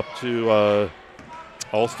up top to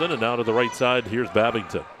Alston, and now to the right side, here's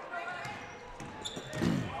Babington.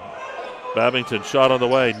 Babington shot on the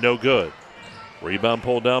way, no good. Rebound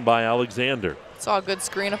pulled down by Alexander. Saw a good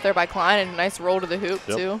screen up there by Klein and a nice roll to the hoop,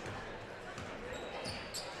 too.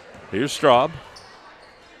 Here's Straub.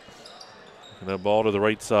 And that ball to the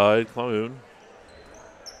right side, Clown.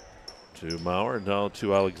 To Maurer, and now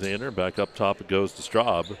to Alexander. Back up top it goes to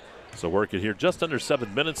Straub. So working here, just under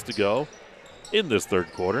 7 minutes to go in this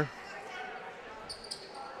third quarter.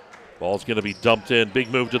 Ball's going to be dumped in. Big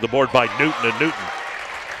move to the board by Newton, and Newton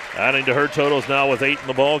adding to her totals now with 8 in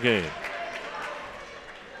the ball game.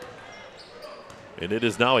 And it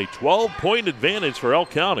is now a 12-point advantage for Elk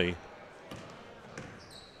County.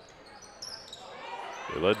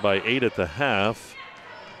 They led by 8 at the half.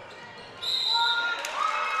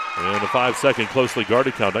 And a 5-second closely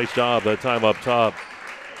guarded count. Nice job that time up top.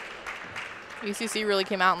 UCC really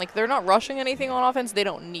came out and they're not rushing anything on offense. They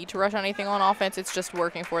don't need to rush anything on offense. It's just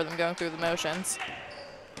working for them, going through the motions.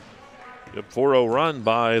 Yep, 4-0 run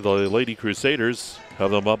by the Lady Crusaders.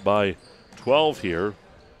 Have them up by 12 here.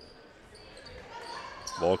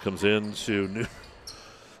 Ball comes in to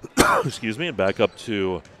excuse me, and back up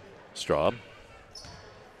to Straub.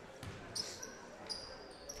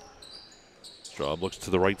 Straub looks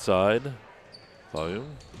to the right side.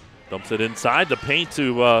 Volume dumps it inside the paint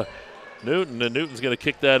to Newton, and Newton's going to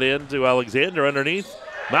kick that in to Alexander underneath.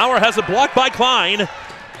 Maurer has it blocked by Klein,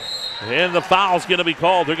 and the foul's going to be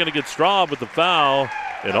called. They're going to get Straub with the foul,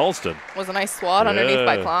 and Alston. Was a nice swat underneath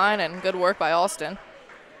by Klein, and good work by Alston.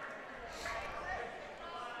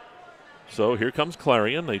 So here comes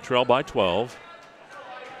Clarion. They trail by 12.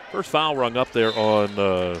 First foul rung up there on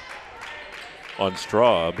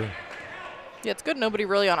Straub. Yeah, it's good nobody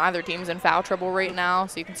really on either team's in foul trouble right now,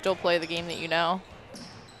 so you can still play the game that you know.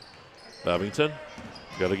 Babington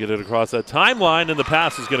got to get it across that timeline, and the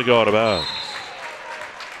pass is going to go out of bounds.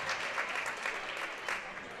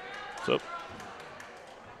 So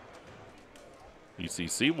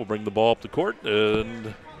ECC will bring the ball up the court,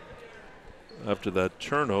 and after that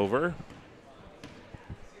turnover,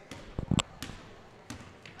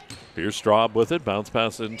 here's Straub with it. Bounce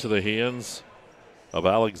pass into the hands of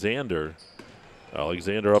Alexander.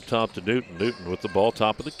 Alexander up top to Newton. Newton with the ball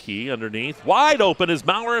top of the key underneath. Wide open is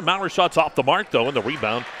Maurer, and Maurer shots off the mark, though, and the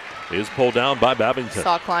rebound is pulled down by Babington.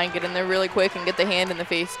 Saw Klein get in there really quick and get the hand in the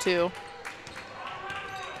face, too.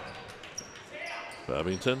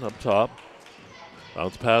 Babington up top.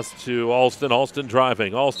 Bounce pass to Alston. Alston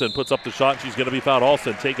driving. Alston puts up the shot. She's going to be fouled.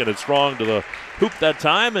 Alston taking it strong to the hoop that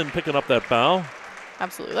time and picking up that foul.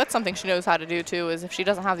 Absolutely. That's something she knows how to do, too, is if she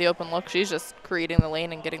doesn't have the open look, she's just creating the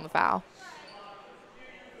lane and getting the foul.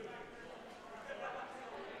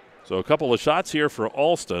 So a couple of shots here for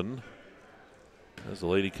Alston as the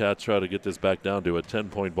Lady Cats try to get this back down to a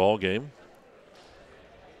 10-point ball game.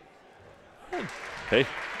 Hey,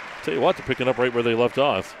 tell you what, they're picking up right where they left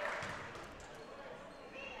off.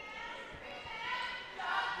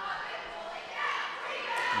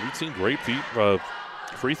 We've seen great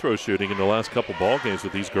free throw shooting in the last couple ball games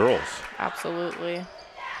with these girls. Absolutely.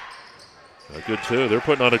 Good, too. They're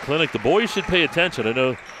putting on a clinic. The boys should pay attention. I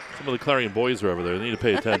know some of the Clarion boys are over there. They need to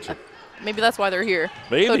pay attention. Maybe that's why they're here.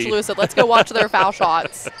 Maybe. Coach Lewis said, let's go watch their foul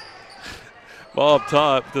shots. Ball up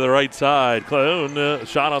top to the right side. Clarion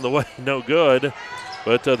shot on the way, no good.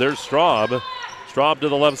 But there's Straub. Straub to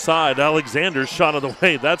the left side. Alexander's shot on the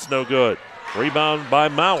way. That's no good. Rebound by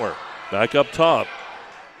Maurer. Back up top.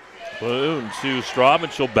 Boom to Straub,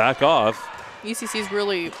 and she'll back off. UCC's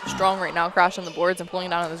really strong right now, crashing the boards and pulling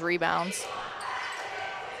down on those rebounds.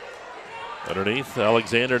 Underneath,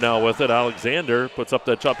 Alexander now with it. Alexander puts up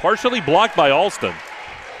that shot, partially blocked by Alston.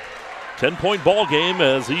 10-point ball game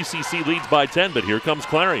as ECC leads by 10, but here comes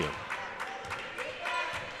Clarion.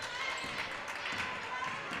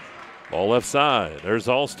 Ball left side. There's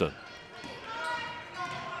Alston.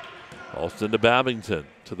 Alston to Babington.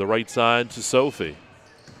 To the right side to Sophie.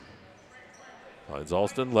 Finds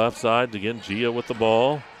Alston left side. Again, Gia with the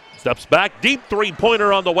ball. Steps back. Deep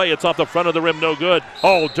three-pointer on the way. It's off the front of the rim. No good.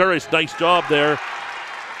 Oh, Durish, nice job there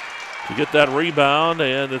to get that rebound,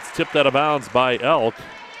 and it's tipped out of bounds by Elk.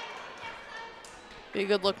 Be a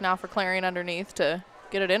good look now for Clarion underneath to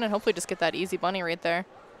get it in and hopefully just get that easy bunny right there.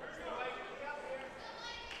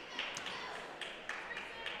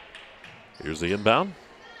 Here's the inbound.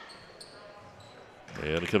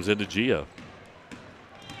 And it comes into Gia.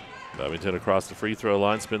 Babington across the free throw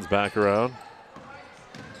line, spins back around.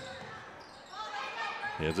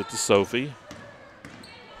 Hands it to Sophie.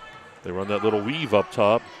 They run that little weave up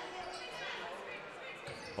top.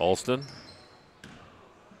 Alston.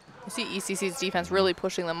 You see ECC's defense really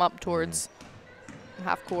pushing them up towards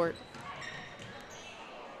half court.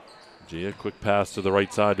 Gia, quick pass to the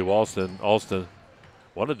right side to Alston. Alston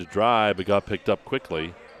wanted to drive, but got picked up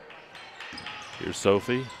quickly. Here's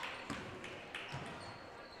Sophie.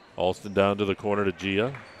 Alston down to the corner to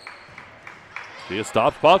Gia. Gia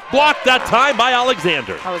stops, blocked that time by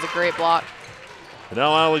Alexander. That was a great block. And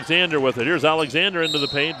now Alexander with it. Here's Alexander into the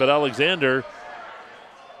paint, but Alexander,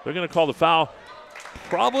 they're going to call the foul.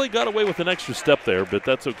 Probably got away with an extra step there, but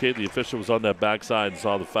that's okay. The official was on that backside and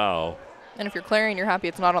saw the foul. And if you're Clarion, you're happy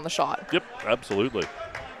it's not on the shot. Yep, absolutely.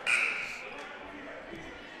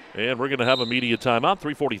 And we're going to have a media timeout.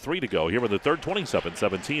 3:43 to go here in the third.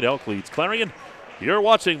 27-17. Elk leads Clarion. You're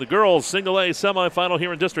watching the girls' single A semifinal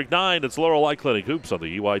here in District 9. It's Laurel Eye Clinic Hoops on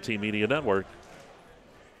the UIT Media Network.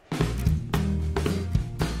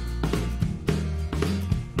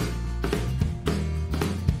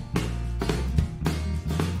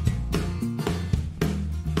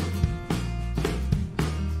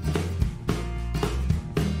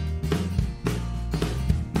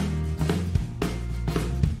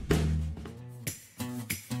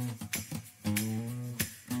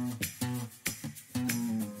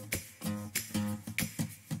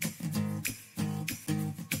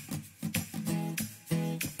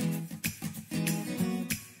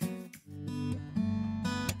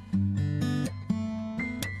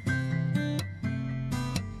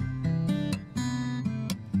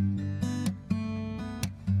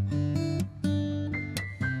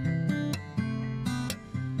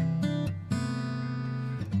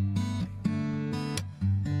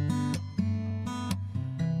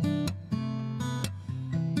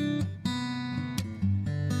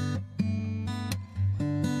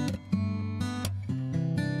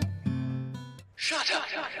 Shut up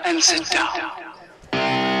and sit down.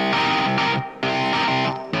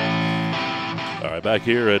 All right, back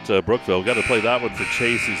here at Brookville. Got to play that one for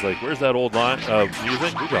Chase. He's like, where's that old line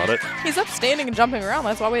music? We got it. He's up standing and jumping around.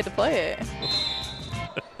 That's why we had to play it.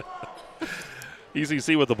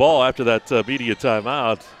 ECC with the ball after that media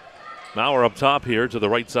timeout. Maurer up top here to the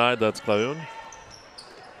right side. That's Clarion.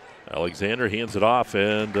 Alexander hands it off,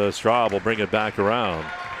 and Straub will bring it back around.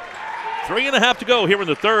 3.5 to go here in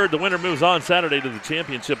the third. The winner moves on Saturday to the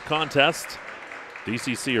championship contest.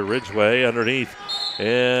 DCC or Ridgeway underneath.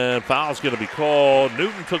 And foul's going to be called.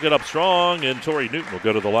 Newton took it up strong, and Tori Newton will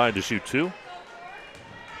go to the line to shoot two.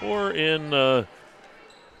 Or in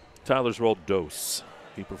Tyler's role, Dos.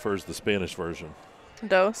 He prefers the Spanish version.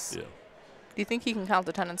 Dos? Yeah. Do you think he can count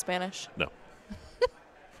to 10 in Spanish? No.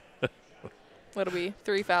 What'll be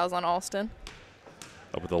 3 fouls on Alston?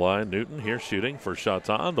 Up at the line, Newton here shooting. First shot's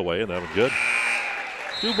on the way, and that was good.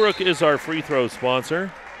 Dubrook is our free throw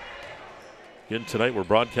sponsor. Again, tonight we're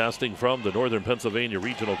broadcasting from the Northern Pennsylvania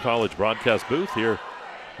Regional College broadcast booth here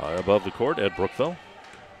high above the court at Brookville.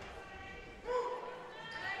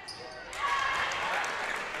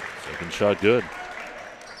 Second shot good.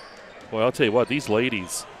 Well, I'll tell you what, these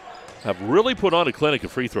ladies have really put on a clinic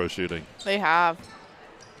of free throw shooting. They have.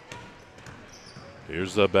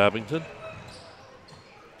 Here's Babington.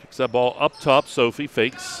 Kicks that ball up top. Sophie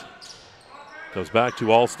fakes. Comes back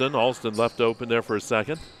to Alston. Alston left open there for a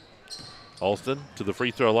second. Alston to the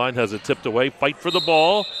free throw line, has it tipped away. Fight for the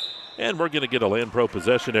ball. And we're going to get a Land Pro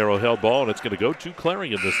possession arrow held ball, and it's going to go to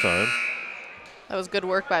Clarion this time. That was good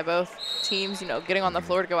work by both teams, getting on the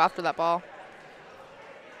floor to go after that ball.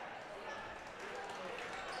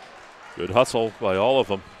 Good hustle by all of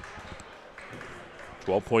them.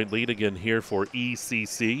 12-point lead again here for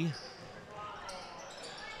ECC.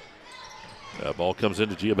 That ball comes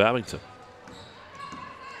into Gia Babington.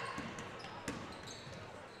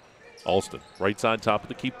 Alston, right side, top of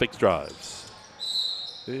the key, fakes drives.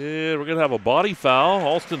 And we're going to have a body foul.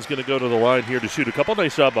 Alston's going to go to the line here to shoot a couple.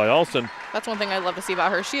 Nice shot by Alston. That's one thing I love to see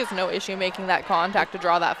about her. She has no issue making that contact to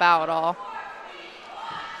draw that foul at all.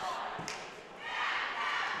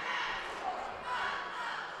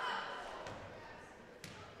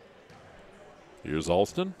 Here's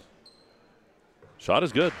Alston. Shot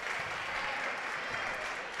is good.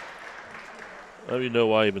 I don't even know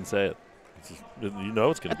why I even say it. You know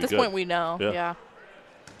it's going to be good. At this point, we know. Yeah.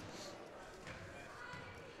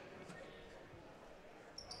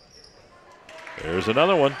 There's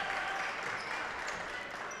another one.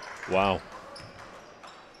 Wow.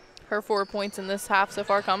 Her 4 points in this half so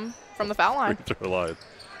far come from the foul line. Free throw line.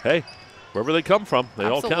 Hey, wherever they come from, they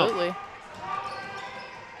all count. Absolutely.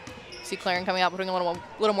 See Clarion coming out, putting a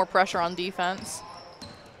little more pressure on defense.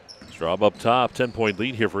 Straub up top, 10-point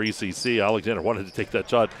lead here for ECC. Alexander wanted to take that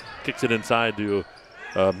shot, kicks it inside to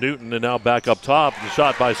Newton, and now back up top. The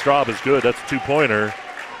shot by Straub is good. That's a two-pointer.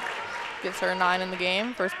 Gives her 9 in the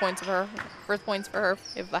game. First points for her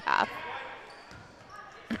of the half.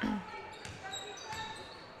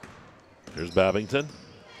 Here's Babington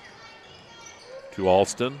to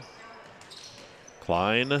Alston.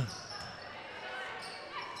 Klein.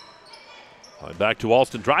 Back to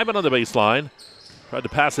Alston, driving on the baseline. Tried to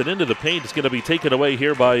pass it into the paint. It's going to be taken away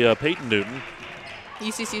here by Peyton Newton.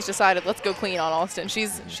 ECC's decided, let's go clean on Alston.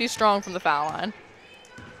 She's strong from the foul line.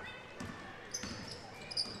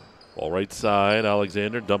 Ball right side,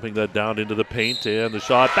 Alexander dumping that down into the paint, and the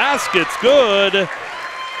shot, basket's good.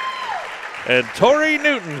 And Tori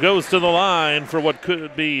Newton goes to the line for what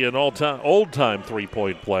could be an old-time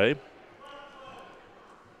three-point play.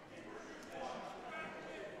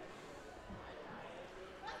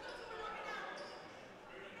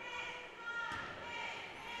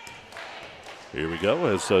 Here we go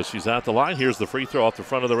as she's at the line. Here's the free throw off the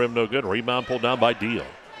front of the rim, no good. Rebound pulled down by Deal.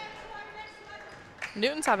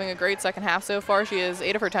 Newton's having a great second half so far. She has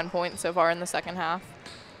 8 of her 10 points so far in the second half.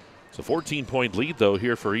 It's a 14-point lead, though,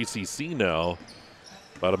 here for ECC now.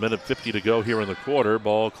 About 1:50 to go here in the quarter.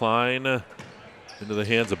 Ball Klein into the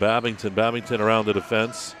hands of Babington. Babington around the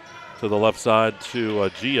defense to the left side to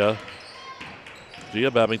Gia.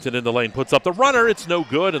 Gia Babington in the lane, puts up the runner. It's no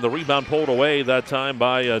good, and the rebound pulled away that time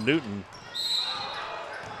by Newton.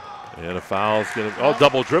 And a foul's going to,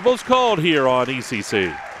 double dribbles called here on ECC.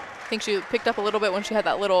 I think she picked up a little bit when she had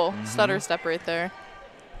that little stutter step right there.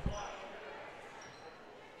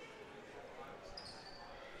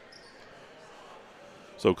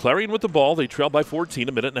 So Clarion with the ball. They trail by 14,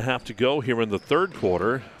 1.5 minutes to go here in the third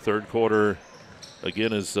quarter. Third quarter,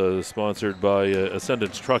 again, is sponsored by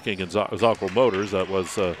Ascendance Trucking and Zockel Motors. That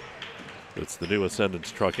was, it's the new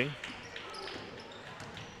Ascendance Trucking.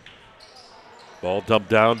 Ball dumped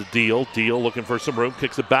down to Deal. Deal looking for some room,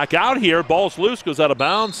 kicks it back out here. Ball's loose, goes out of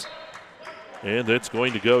bounds. And it's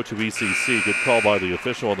going to go to ECC. Good call by the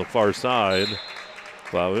official on the far side.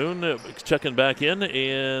 Clavoon checking back in,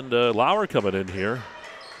 and Lauer coming in here.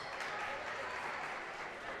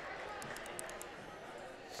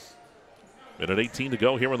 Minute 18 to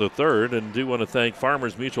go here in the third, and do want to thank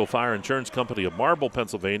Farmers Mutual Fire Insurance Company of Marble,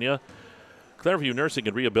 Pennsylvania, Clairview Nursing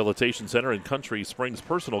and Rehabilitation Center in Country Springs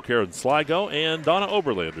Personal Care in Sligo, and Donna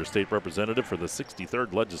Oberlander, State Representative for the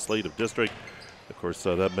 63rd Legislative District. Of course,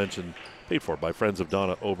 that mention paid for by friends of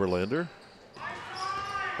Donna Oberlander.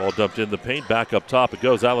 Ball dumped in the paint, back up top it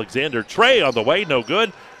goes. Alexander, Trey on the way, no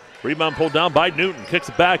good. Rebound pulled down by Newton, kicks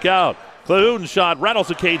it back out. Cladoon's shot, rattles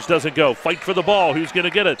the cage, doesn't go. Fight for the ball, who's going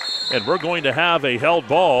to get it? And we're going to have a held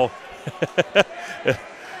ball.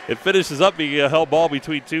 It finishes up being a held ball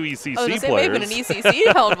between two ECC players. It may have been an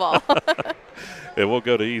ECC held ball. It will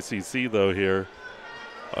go to ECC, though, here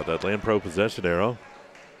on that Land Pro possession arrow.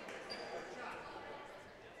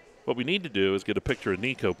 What we need to do is get a picture of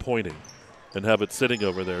Nico pointing and have it sitting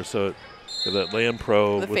over there so that Land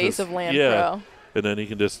Pro. The face of Land Pro. And then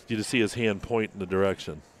you just see his hand point in the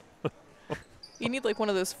direction. You need like one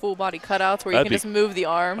of those full body cutouts where you can just move the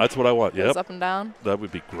arm. That's what I want, Goes up and down. That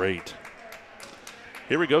would be great.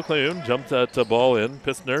 Here we go, Clarion jumped that ball in.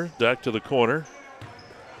 Pistner back to the corner.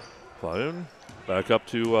 Clarion back up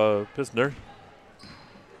to Pistner.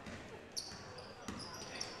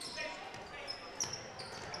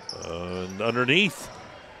 And underneath.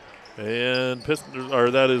 And Pistner,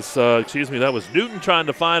 or that is, that was Newton trying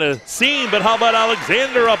to find a seam, but how about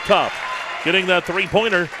Alexander up top? Getting that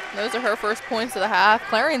three-pointer. Those are her first points of the half.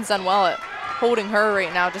 Clarion's done well at holding her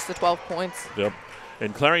right now, just the 12 points. Yep.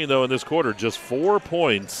 And Clarion, though, in this quarter, just 4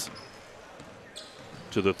 points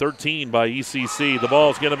to the 13 by ECC. The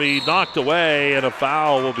ball's going to be knocked away, and a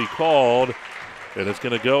foul will be called. And it's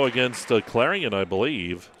going to go against Clarion, I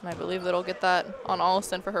believe. And I believe that it'll get that on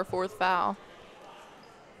Alston for her 4th foul.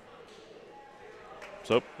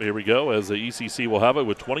 So here we go, as the ECC will have it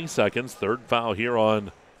with 20 seconds. 3rd foul here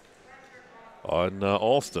on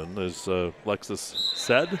Alston, as Lexus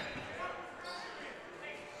said.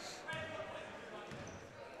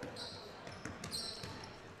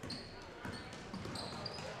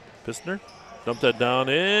 Pistner dumped that down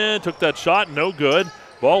in, took that shot, no good.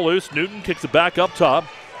 Ball loose, Newton kicks it back up top.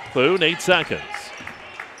 Clune, 8 seconds.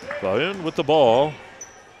 Clune with the ball.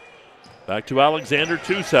 Back to Alexander,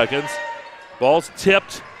 2 seconds. Ball's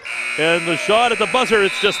tipped, and the shot at the buzzer,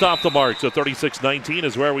 it's just off the mark. So 36-19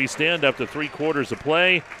 is where we stand after 3 quarters of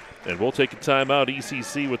play. And we'll take a timeout.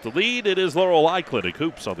 ECC with the lead. It is Laurel Eye Clinic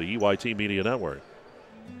Hoops on the EYT Media Network.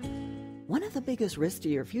 One of the biggest risks to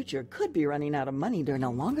your future could be running out of money during a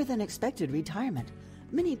longer than expected retirement.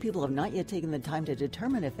 Many people have not yet taken the time to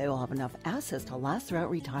determine if they will have enough assets to last throughout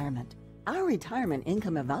retirement. Our Retirement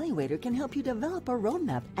Income Evaluator can help you develop a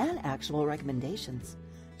roadmap and actionable recommendations.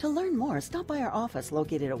 To learn more, stop by our office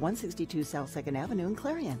located at 162 South 2nd Avenue in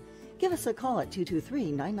Clarion. Give us a call at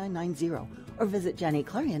 223-9990 or visit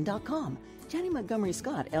JannyClarion.com. Janney Montgomery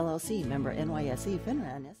Scott, LLC, member NYSE,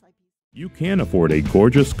 FINRA, and SIP. You can afford a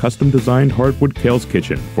gorgeous, custom-designed hardwood Kales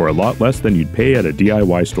kitchen for a lot less than you'd pay at a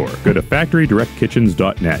DIY store. Go to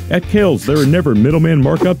FactoryDirectKitchens.net. At Kales, there are never middleman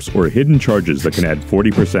markups or hidden charges that can add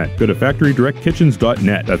 40%. Go to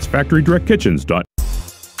FactoryDirectKitchens.net. That's FactoryDirectKitchens.net.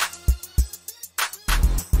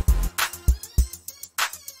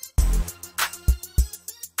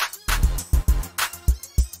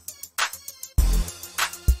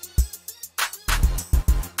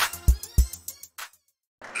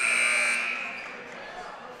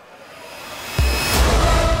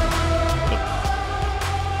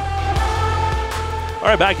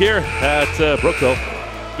 All right, back here at Brookville.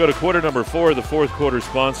 Go to quarter number 4. The 4th quarter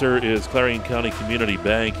sponsor is Clarion County Community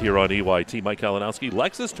Bank here on EYT. Mike Kalinowski,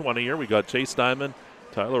 Lexus 20 here. We got Chase Diamond,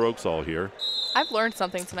 Tyler Oaks all here. I've learned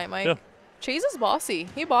something tonight, Mike. Yeah. Chase is bossy.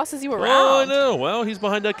 He bosses you around. Oh, I know. Well, he's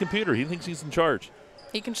behind that computer. He thinks he's in charge.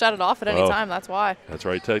 He can shut it off at any time. That's why. That's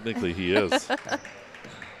right. Technically, he is.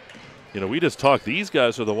 You know, we just talk. These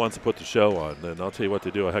guys are the ones that put the show on, and I'll tell you what,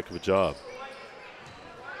 they do a heck of a job.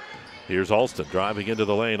 Here's Alston driving into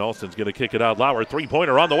the lane. Alston's going to kick it out. Lauer,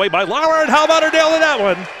 3-pointer on the way by Lauer, and how about her nailing that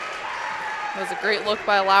one? That was a great look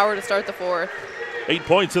by Lauer to start the 4th. 8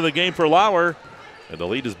 points in the game for Lauer, and the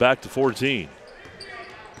lead is back to 14.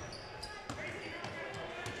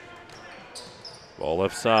 Ball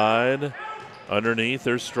left side. Underneath,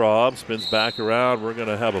 there's Straub. Spins back around. We're going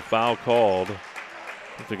to have a foul called. I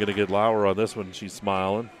think they're going to get Lauer on this one. She's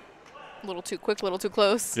smiling. A little too quick, a little too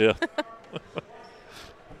close. Yeah.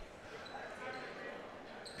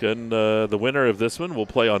 And the winner of this one will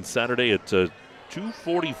play on Saturday at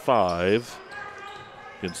 2:45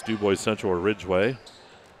 against DuBois Central or Ridgeway.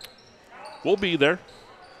 We'll be there.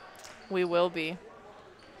 We will be.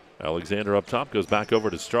 Alexander up top goes back over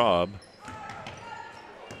to Straub.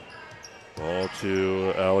 Ball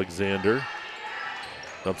to Alexander.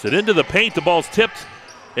 Dumps it into the paint. The ball's tipped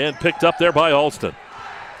and picked up there by Alston.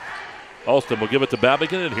 Alston will give it to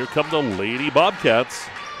Babican, and here come the Lady Bobcats.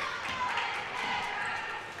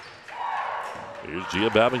 Here's Gia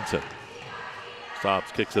Babington.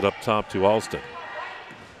 Stops, kicks it up top to Alston.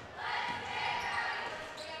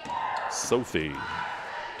 Sophie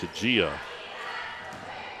to Gia.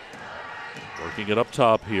 Working it up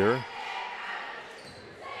top here.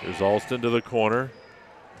 Here's Alston to the corner,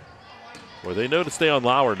 where they know to stay on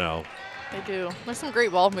Lauer now. They do. There's some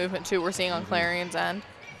great ball movement, too, we're seeing on Clarion's end.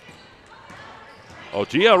 Oh,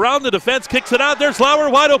 Gia around the defense, kicks it out. There's Lauer,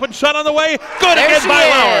 wide open shot on the way. Good there again by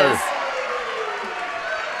Lauer.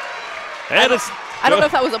 And I don't know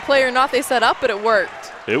if that was a play or not they set up, but it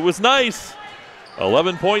worked. It was nice.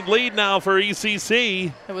 11-point lead now for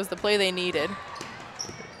ECC. It was the play they needed.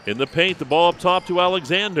 In the paint, the ball up top to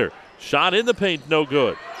Alexander. Shot in the paint, no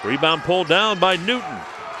good. Rebound pulled down by Newton.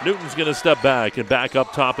 Newton's going to step back, and back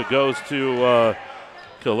up top it goes to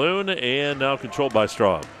Kaloon, and now controlled by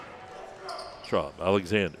Straub. Straub,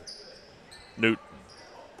 Alexander. Newton.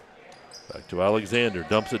 Back to Alexander.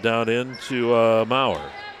 Dumps it down into Maurer.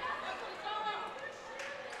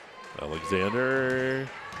 Alexander.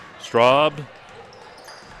 Straub.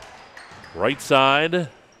 Right side.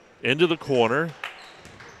 Into the corner.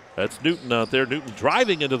 That's Newton out there. Newton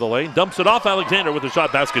driving into the lane. Dumps it off. Alexander with a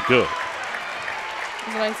shot basket. Good. It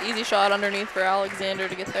was a nice easy shot underneath for Alexander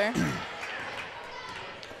to get there.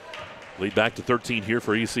 Lead back to 13 here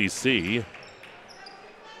for ECC.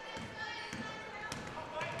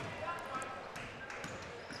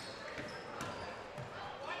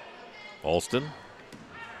 Alston.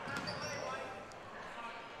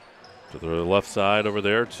 To the left side over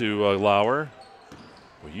there to Lauer.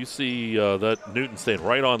 Well, you see that Newton staying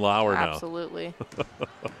right on Lauer now. Absolutely.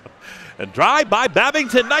 And drive by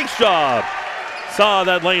Babington. Nice job. Saw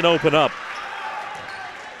that lane open up.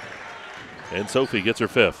 And Sophie gets her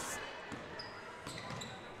fifth.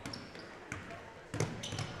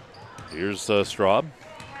 Here's Straub.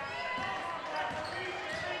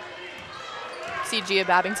 See Gia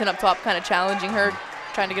Babington up top kind of challenging her,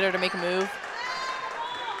 trying to get her to make a move.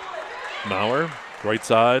 Maurer, right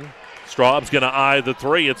side. Straub's going to eye the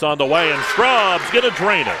three. It's on the way, and Straub's going to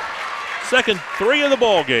drain it. Second three of the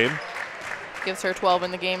ball game. Gives her 12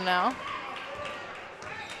 in the game now.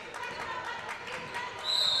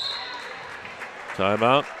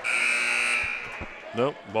 Timeout.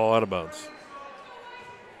 Nope, ball out of bounds.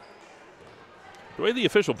 The way the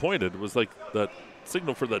official pointed was like that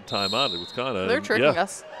signal for that timeout. It was kind of. They're tricking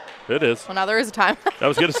us. It is. Well, now there is a time. I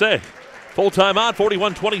was going to say. Full timeout,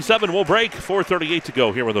 41-27. We'll break. 4:38 to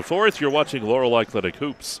go here in the fourth. You're watching Laurel Clinic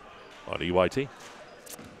Hoops on EYT.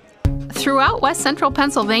 Throughout West Central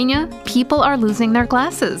Pennsylvania, people are losing their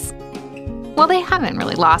glasses. Well, they haven't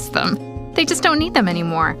really lost them. They just don't need them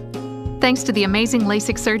anymore. Thanks to the amazing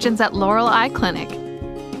LASIK surgeons at Laurel Eye Clinic.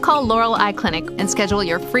 Call Laurel Eye Clinic and schedule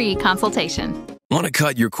your free consultation. Want to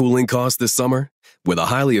cut your cooling costs this summer? With a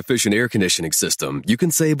highly efficient air conditioning system, you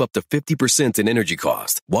can save up to 50% in energy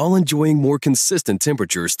cost while enjoying more consistent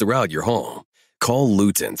temperatures throughout your home. Call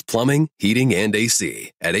Luton's Plumbing, Heating, and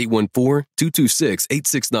AC at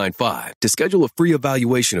 814-226-8695 to schedule a free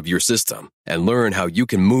evaluation of your system and learn how you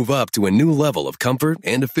can move up to a new level of comfort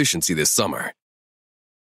and efficiency this summer.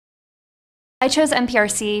 I chose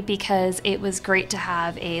MPRC because it was great to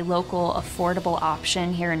have a local, affordable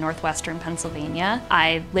option here in northwestern Pennsylvania.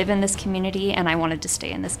 I live in this community and I wanted to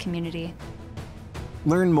stay in this community.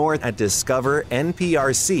 Learn more at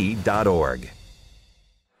discovernprc.org.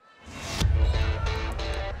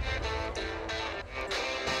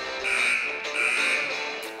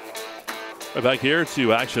 Right back here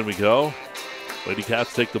to action we go. Lady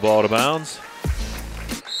Cats take the ball out of bounds.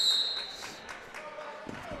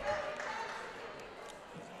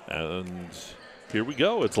 And here we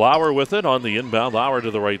go. It's Lauer with it on the inbound. Lauer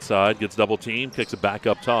to the right side. Gets double teamed. Kicks it back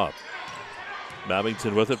up top.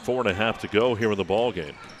 Babington with it. 4.5 to go here in the ball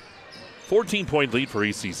game. 14-point lead for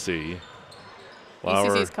ECC.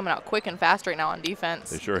 ECC's coming out quick and fast right now on defense.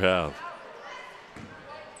 They sure have.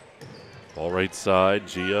 Ball right side.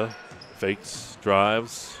 Gia fakes,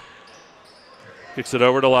 drives. Kicks it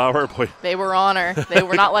over to Lauer. Boy. They were on her. They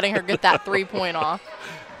were not letting her get that 3-point off.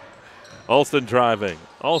 Alston driving.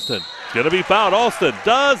 Alston going to be fouled. Alston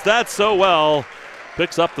does that so well.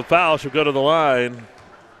 Picks up the foul. She'll go to the line.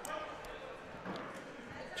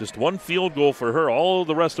 Just one field goal for her. All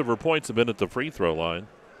the rest of her points have been at the free throw line.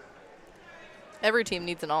 Every team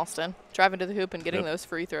needs an Alston. Driving to the hoop and getting those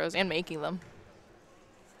free throws and making them.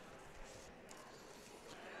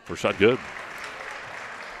 First shot good.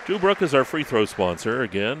 Dubrook is our free throw sponsor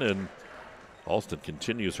again, and Alston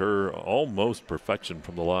continues her almost perfection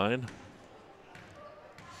from the line.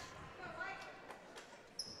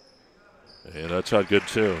 And that shot good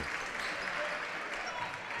too.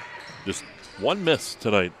 Just one miss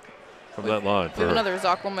tonight from that line. We have another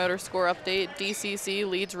Zockel Motor score update. DCC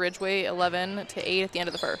leads Ridgeway 11-8 at the end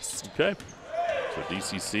of the first. Okay. So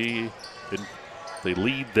DCC, they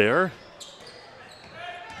lead there.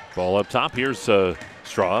 Ball up top. Here's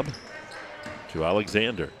Straub to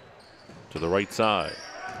Alexander to the right side.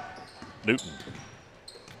 Newton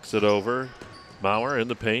kicks it over. Maurer in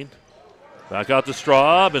the paint. Back out to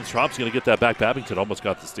Straub, and Straub's going to get that back. Babington almost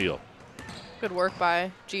got the steal. Good work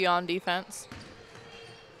by G on defense.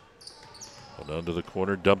 Down to the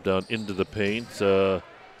corner, dump down into the paint. Bone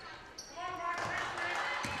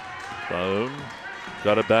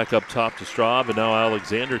got it back up top to Straub, and now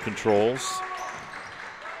Alexander controls.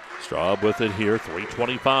 Straub with it here,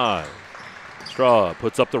 3:25. Straub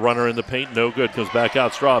puts up the runner in the paint, no good, comes back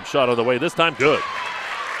out. Straub shot on the way, this time good. I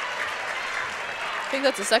think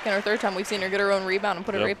that's the second or third time we've seen her get her own rebound and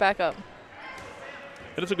put it right back up.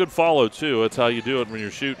 And it's a good follow, too. That's how you do it when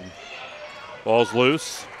you're shooting. Ball's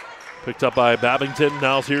loose. Picked up by Babington.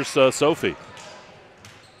 Now here's Sophie.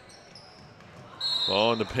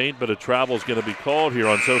 Ball in the paint, but a travel is going to be called here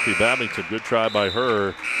on Sophie Babington. Good try by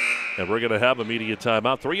her. And we're going to have immediate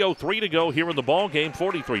timeout. 3:03 to go here in the ball game.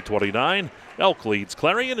 43-29. Elk leads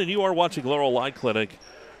Clarion, and you are watching Laurel Line Clinic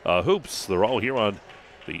Hoops. They're all here on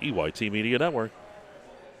the EYT Media Network.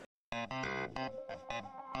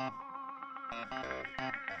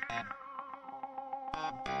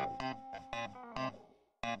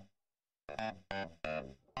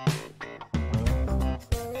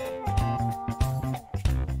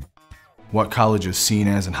 What college is seen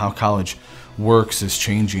as and how college works is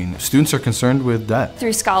changing. Students are concerned with debt.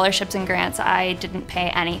 Through scholarships and grants, I didn't pay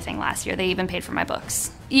anything last year. They even paid for my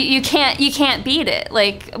books. You can't beat it.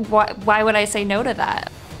 Like, why would I say no to that?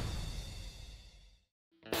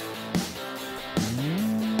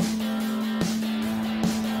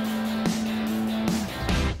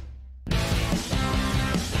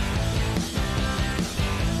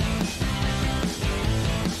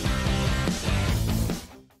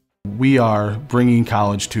 We are bringing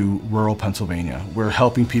college to rural Pennsylvania. We're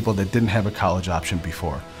helping people that didn't have a college option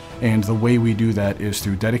before. And the way we do that is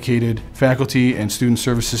through dedicated faculty and student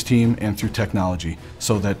services team and through technology,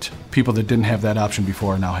 so that people that didn't have that option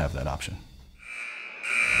before now have that option.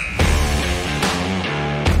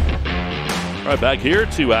 All right, back here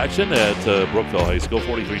to action at Brookville High School,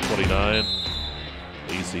 43-29.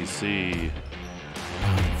 ACC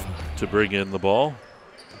to bring in the ball.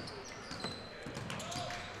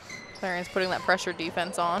 Clarion's putting that pressure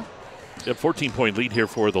defense on. Yep, 14-point lead here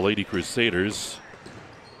for the Lady Crusaders.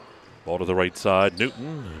 Ball to the right side.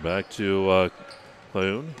 Newton back to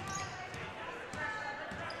Clune.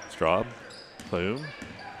 Straub, Clune.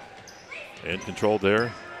 And controlled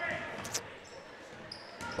there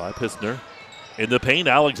by Pistner. In the paint,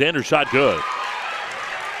 Alexander shot good.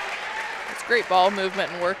 It's great ball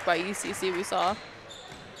movement and work by ECC we saw.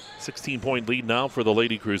 16-point lead now for the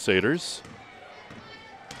Lady Crusaders.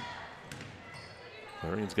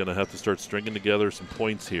 Clarion's going to have to start stringing together some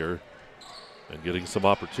points here and getting some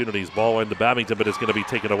opportunities. Ball into Babington, but it's going to be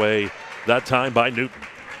taken away that time by Newton.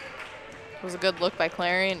 It was a good look by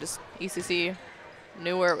Clarion. Just ECC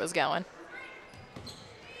knew where it was going.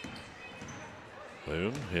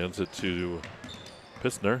 Boone hands it to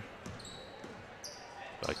Pistner.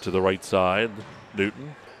 Back to the right side.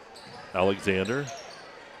 Newton, Alexander.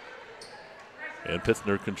 And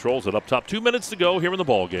Pistner controls it up top. 2 minutes to go here in the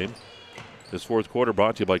ball game. This fourth quarter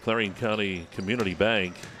brought to you by Clarion County Community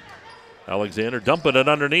Bank. Alexander dumping it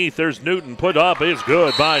underneath. There's Newton. Put up. It's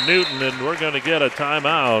good by Newton, and we're going to get a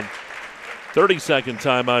timeout. 30-second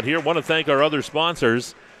timeout here. Want to thank our other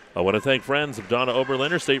sponsors. I want to thank friends of Donna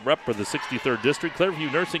Oberlander, State Rep for the 63rd District,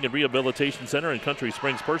 Clearview Nursing and Rehabilitation Center, and Country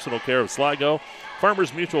Springs Personal Care of Sligo,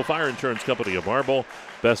 Farmers Mutual Fire Insurance Company of Marble,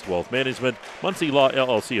 Best Wealth Management, Muncie Law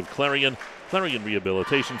LLC of Clarion, Clarion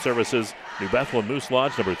Rehabilitation Services, New Bethlehem Moose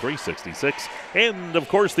Lodge number 366, and of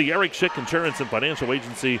course the Eric Schick Insurance and Financial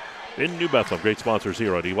Agency in New Bethlehem. Great sponsors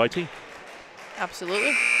here on EYT.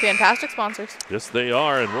 Absolutely. Fantastic sponsors. Yes, they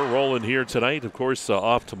are, and we're rolling here tonight. Of course,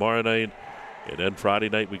 off tomorrow night. And then Friday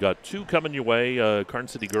night, we got two coming your way, Carn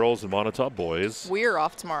City Girls and Montauk Boys. We're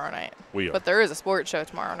off tomorrow night. We are. But there is a sports show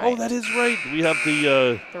tomorrow night. Oh, that is right. We have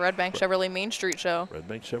the Red Bank Chevrolet Main Street Show. Red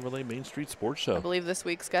Bank Chevrolet Main Street Sports Show. I believe this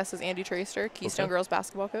week's guest is Andy Traster, Keystone Girls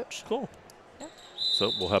basketball coach. Cool. Yeah.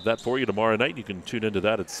 So we'll have that for you tomorrow night. You can tune into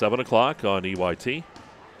that at 7 o'clock on EYT.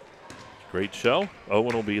 Great show.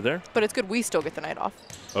 Owen will be there. But it's good we still get the night off.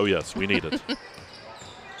 Oh, yes. We need it.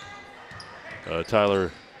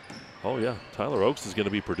 Tyler... Oh, yeah. Tyler Oakes is going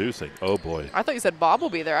to be producing. Oh, boy. I thought you said Bob will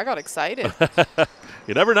be there. I got excited.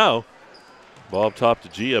 You never know. Ball up top to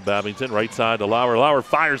Gia Babington. Right side to Lauer. Lauer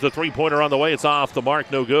fires the three-pointer on the way. It's off the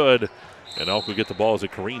mark. No good. And Elk will get the ball as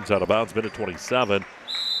it careens out of bounds. Minute 27.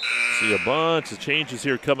 See a bunch of changes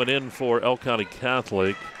here coming in for Elk County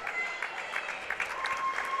Catholic.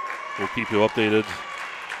 We'll keep you updated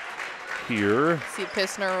here. See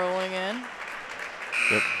Pistner rolling in.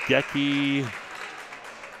 Yep. Gecki.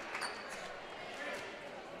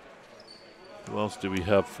 Who else do we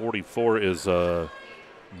have? 44 is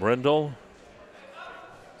Brendel.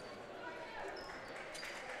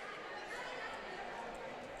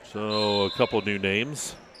 So a couple new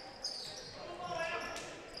names.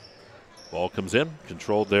 Ball comes in,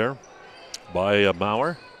 controlled there by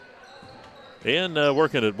Maurer. And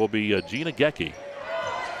working it will be Gina Gecke.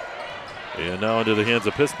 And now into the hands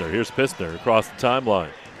of Pistner. Here's Pistner across the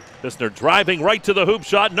timeline. Pistner driving right to the hoop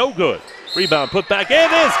shot, no good. Rebound put back in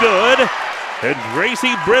is good. And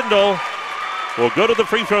Gracie Brendel will go to the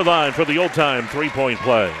free throw line for the old-time three-point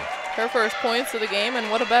play. Her first points of the game,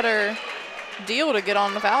 and what a better deal to get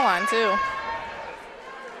on the foul line, too.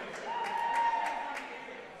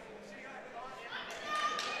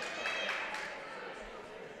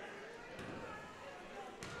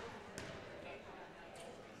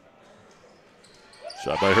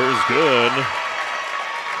 Shot by her is good.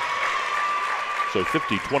 So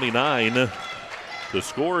 50-29 the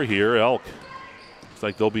score here. Elk looks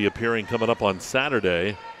like they'll be appearing coming up on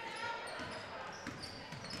Saturday.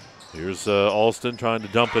 Here's Alston trying to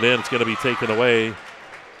dump it in. It's going to be taken away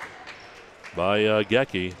by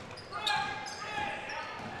Gecke.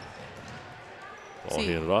 Ball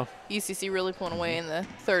handed off. ECC really pulling away in the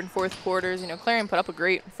third and fourth quarters. You know, Clarion put up a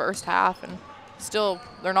great first half, and still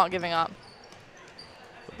they're not giving up.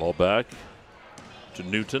 The ball back to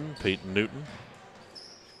Newton, Peyton Newton.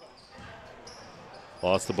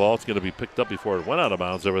 Lost the ball. It's going to be picked up before it went out of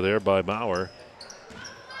bounds over there by Maurer.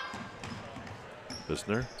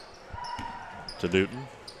 Pistner to Newton.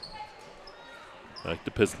 Back to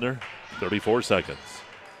Pistner. 34 seconds.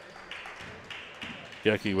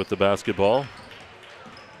 Gecke with the basketball.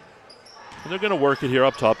 And they're going to work it here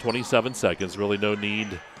up top. 27 seconds. Really no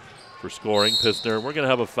need for scoring. Pistner. We're going to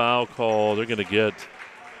have a foul call. They're going to get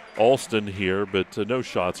Alston here, but no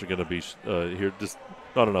shots are going to be here. Just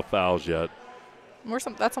not enough fouls yet.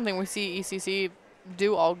 That's something we see ECC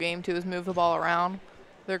do all game, too, is move the ball around.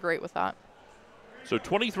 They're great with that. So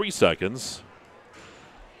 23 seconds.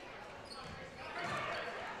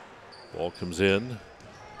 Ball comes in.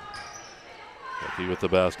 Gecke with the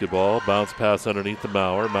basketball. Bounce pass underneath the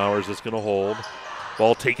Maurer. Maurer's just going to hold.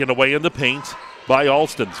 Ball taken away in the paint by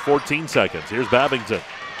Alston. 14 seconds. Here's Babington.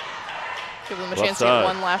 Give them a chance to get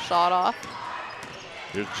one last shot off.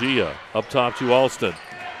 Here's Gia up top to Alston.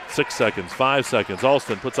 6 seconds, 5 seconds.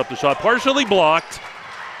 Alston puts up the shot, partially blocked.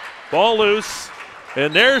 Ball loose,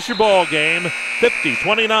 and there's your ball game.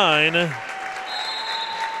 50-29.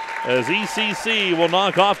 As ECC will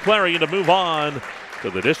knock off Clarion to move on to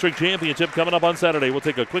the district championship coming up on Saturday. We'll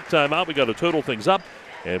take a quick timeout. We got to total things up,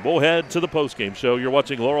 and we'll head to the postgame show. You're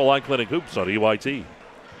watching Laurel Clinic Hoops on EYT.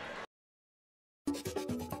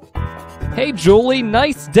 Hey, Julie,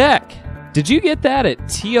 nice deck. Did you get that at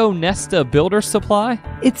Tio Nesta Builder Supply?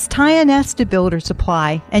 It's Tio Nesta Builder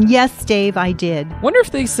Supply, and yes, Dave, I did. Wonder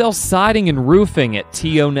if they sell siding and roofing at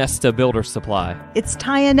Tio Nesta Builder Supply. It's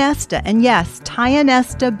Tio Nesta, and yes, Tio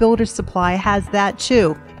Nesta Builder Supply has that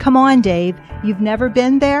too. Come on, Dave. You've never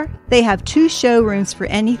been there? They have 2 showrooms for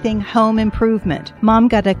anything home improvement. Mom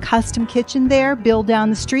got a custom kitchen there. Bill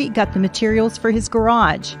down the street got the materials for his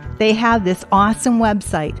garage. They have this awesome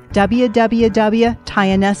website,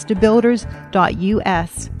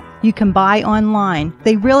 www.tionestabuilders.us. You can buy online.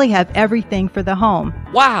 They really have everything for the home.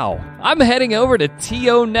 Wow, I'm heading over to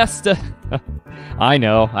Tio Nesta. I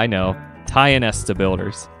know. Tio Nesta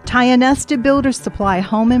Builders. Tio Nesta Builder Supply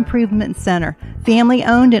Home Improvement Center. Family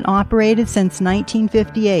owned and operated since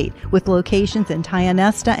 1958 with locations in Tio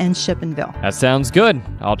Nesta and Shippenville. That sounds good.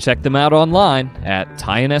 I'll check them out online at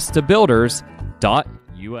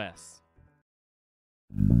tionestabuilders.us.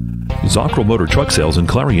 Zockrell Motor Truck Sales in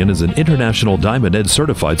Clarion is an International Diamond Ed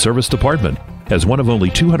certified service department. As one of only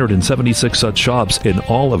 276 such shops in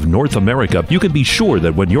all of North America, you can be sure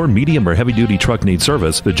that when your medium or heavy-duty truck needs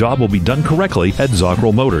service, the job will be done correctly at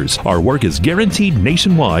Zockrell Motors. Our work is guaranteed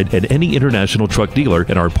nationwide at any international truck dealer,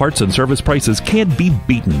 and our parts and service prices can't be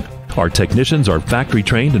beaten. Our technicians are factory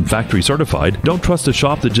trained and factory certified. Don't trust a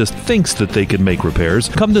shop that just thinks that they can make repairs.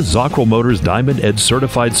 Come to Zockrell Motors Diamond Edge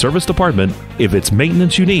Certified Service Department. If it's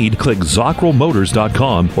maintenance you need, click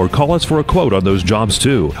ZockrellMotors.com or call us for a quote on those jobs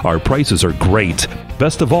too. Our prices are great.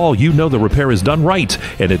 Best of all, you know the repair is done right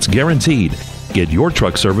and it's guaranteed. Get your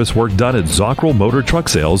truck service work done at Zockrell Motor Truck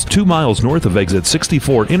Sales, 2 miles north of exit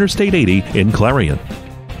 64 Interstate 80 in Clarion.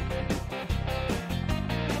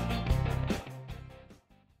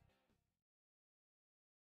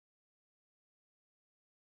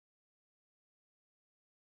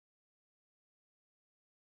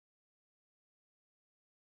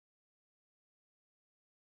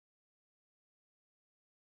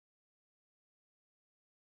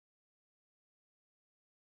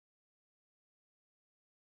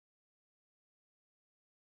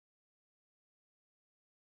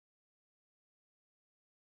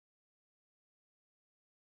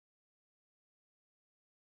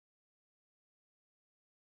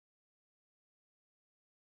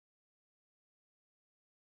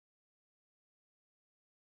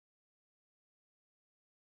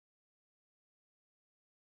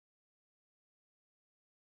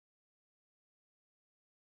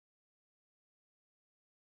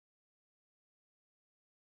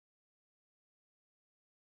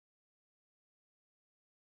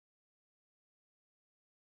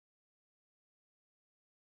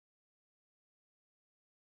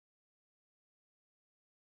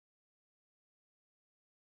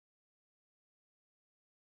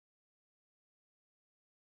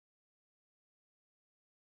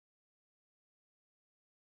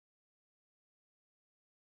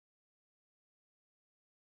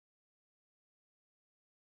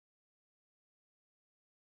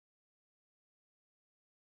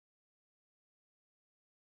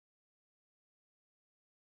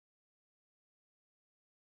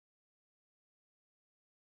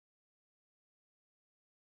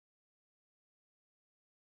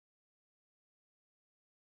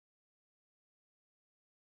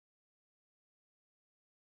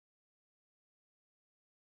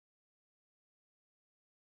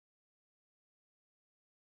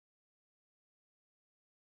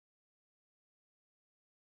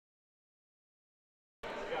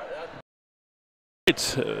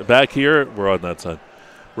 Back here, we're on that side.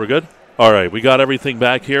 We're good? All right, we got everything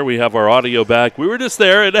back here. We have our audio back. We were just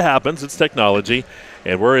there. It happens. It's technology.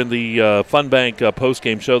 And we're in the Fun Bank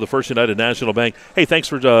post-game show, the First United National Bank. Hey, thanks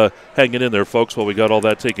for hanging in there, folks, while we got all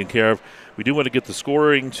that taken care of. We do want to get the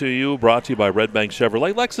scoring to you, brought to you by Red Bank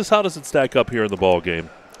Chevrolet. Lexus, how does it stack up here in the ball game?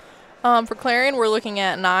 For Clarion, we're looking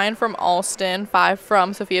at 9 from Alston, 5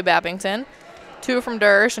 from Sophia Babington, 2 from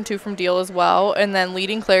Dersh, and 2 from Deal as well. And then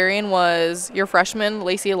leading Clarion was your freshman,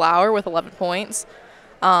 Lacey Lauer, with 11 points.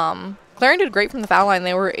 Clarion did great from the foul line.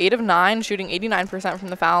 They were 8 of 9, shooting 89% from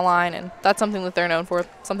the foul line, and that's something that they're known for,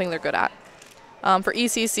 something they're good at. For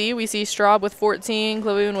ECC, we see Straub with 14,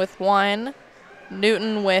 Clavoon with 1,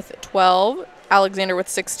 Newton with 12, Alexander with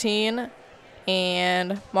 16,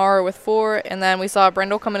 and Mara with 4, and then we saw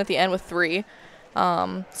Brendel come in at the end with 3.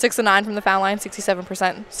 6 of 9 from the foul line,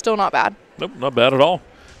 67%. Still not bad. Nope, not bad at all.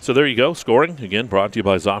 So there you go. Scoring, again, brought to you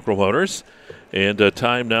by Zockrell Motors. And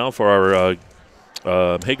time now for our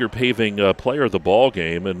Hager Paving player of the ball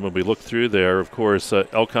game. And when we look through there, of course,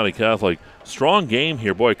 Elk County Catholic, strong game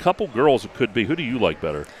here. Boy, a couple girls it could be. Who do you like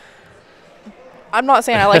better? I'm not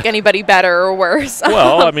saying I like anybody better or worse.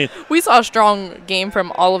 Well, I mean, we saw a strong game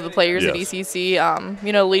from all of the players yes. at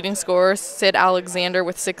ECC. Leading scorer, Sid Alexander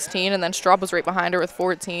with 16, and then Straub was right behind her with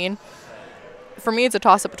 14. For me, it's a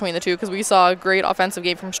toss-up between the two because we saw a great offensive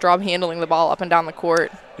game from Straub handling the ball up and down the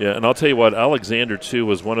court. Yeah, and I'll tell you what, Alexander, too,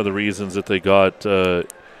 was one of the reasons that they got that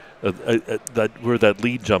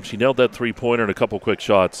lead jump. She nailed that three-pointer and a couple quick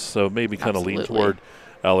shots, so maybe kind of lean toward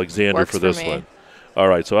Alexander Works for this me. one. All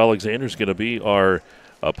right, so Alexander's going to be our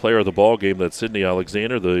player of the ball game. That's Sydney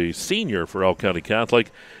Alexander, the senior for Elk County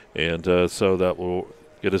Catholic. And so that will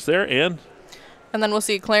get us there. And then we'll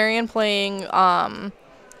see Clarion playing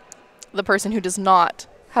the person who does not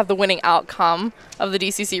have the winning outcome of the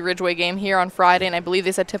DCC Ridgeway game here on Friday. And I believe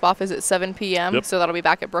they said tip-off is at 7 p.m., Yep. so that'll be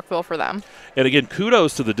back at Brookville for them. And, again,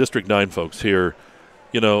 kudos to the District 9 folks here.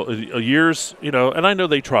 Years, and I know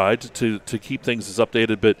they tried to keep things as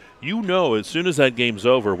updated, but as soon as that game's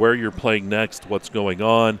over, where you're playing next, what's going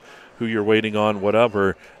on, who you're waiting on,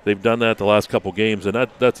 whatever. They've done that the last couple games, and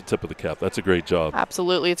that's a tip of the cap. That's a great job.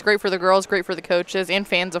 Absolutely. It's great for the girls, great for the coaches and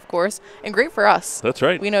fans, of course, and great for us. That's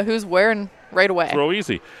right. We know who's where and right away. It's real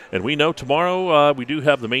easy. And we know tomorrow we do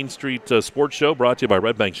have the Main Street Sports Show brought to you by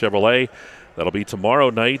Red Bank Chevrolet. That'll be tomorrow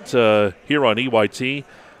night here on EYT.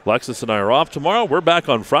 Lexus and I are off tomorrow. We're back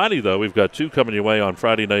on Friday, though. We've got 2 coming your way on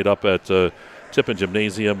Friday night up at Tippin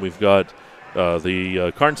Gymnasium. We've got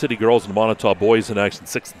the Carn City girls and Montauk boys in action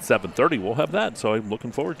 6 and 7:30. We'll have that, so I'm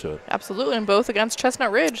looking forward to it. Absolutely, and both against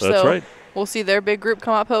Chestnut Ridge. That's right. We'll see their big group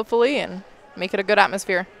come up, hopefully, and make it a good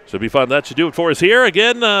atmosphere. Should be fun. That should do it for us here.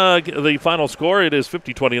 Again, the final score, it is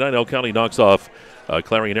 50-29. Elk County knocks off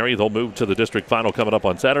Clarion area. They'll move to the district final coming up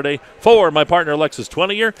on Saturday. For my partner, Alexis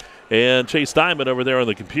Twenier, and Chase Diamond over there on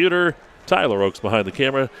the computer. Tyler Oakes behind the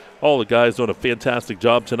camera. All the guys doing a fantastic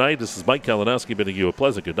job tonight. This is Mike Kalinowski bidding you a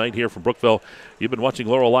pleasant good night here from Brookville. You've been watching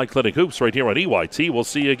Laurel Clinic Hoops right here on EYT. We'll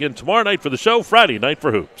see you again tomorrow night for the show, Friday night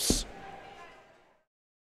for Hoops.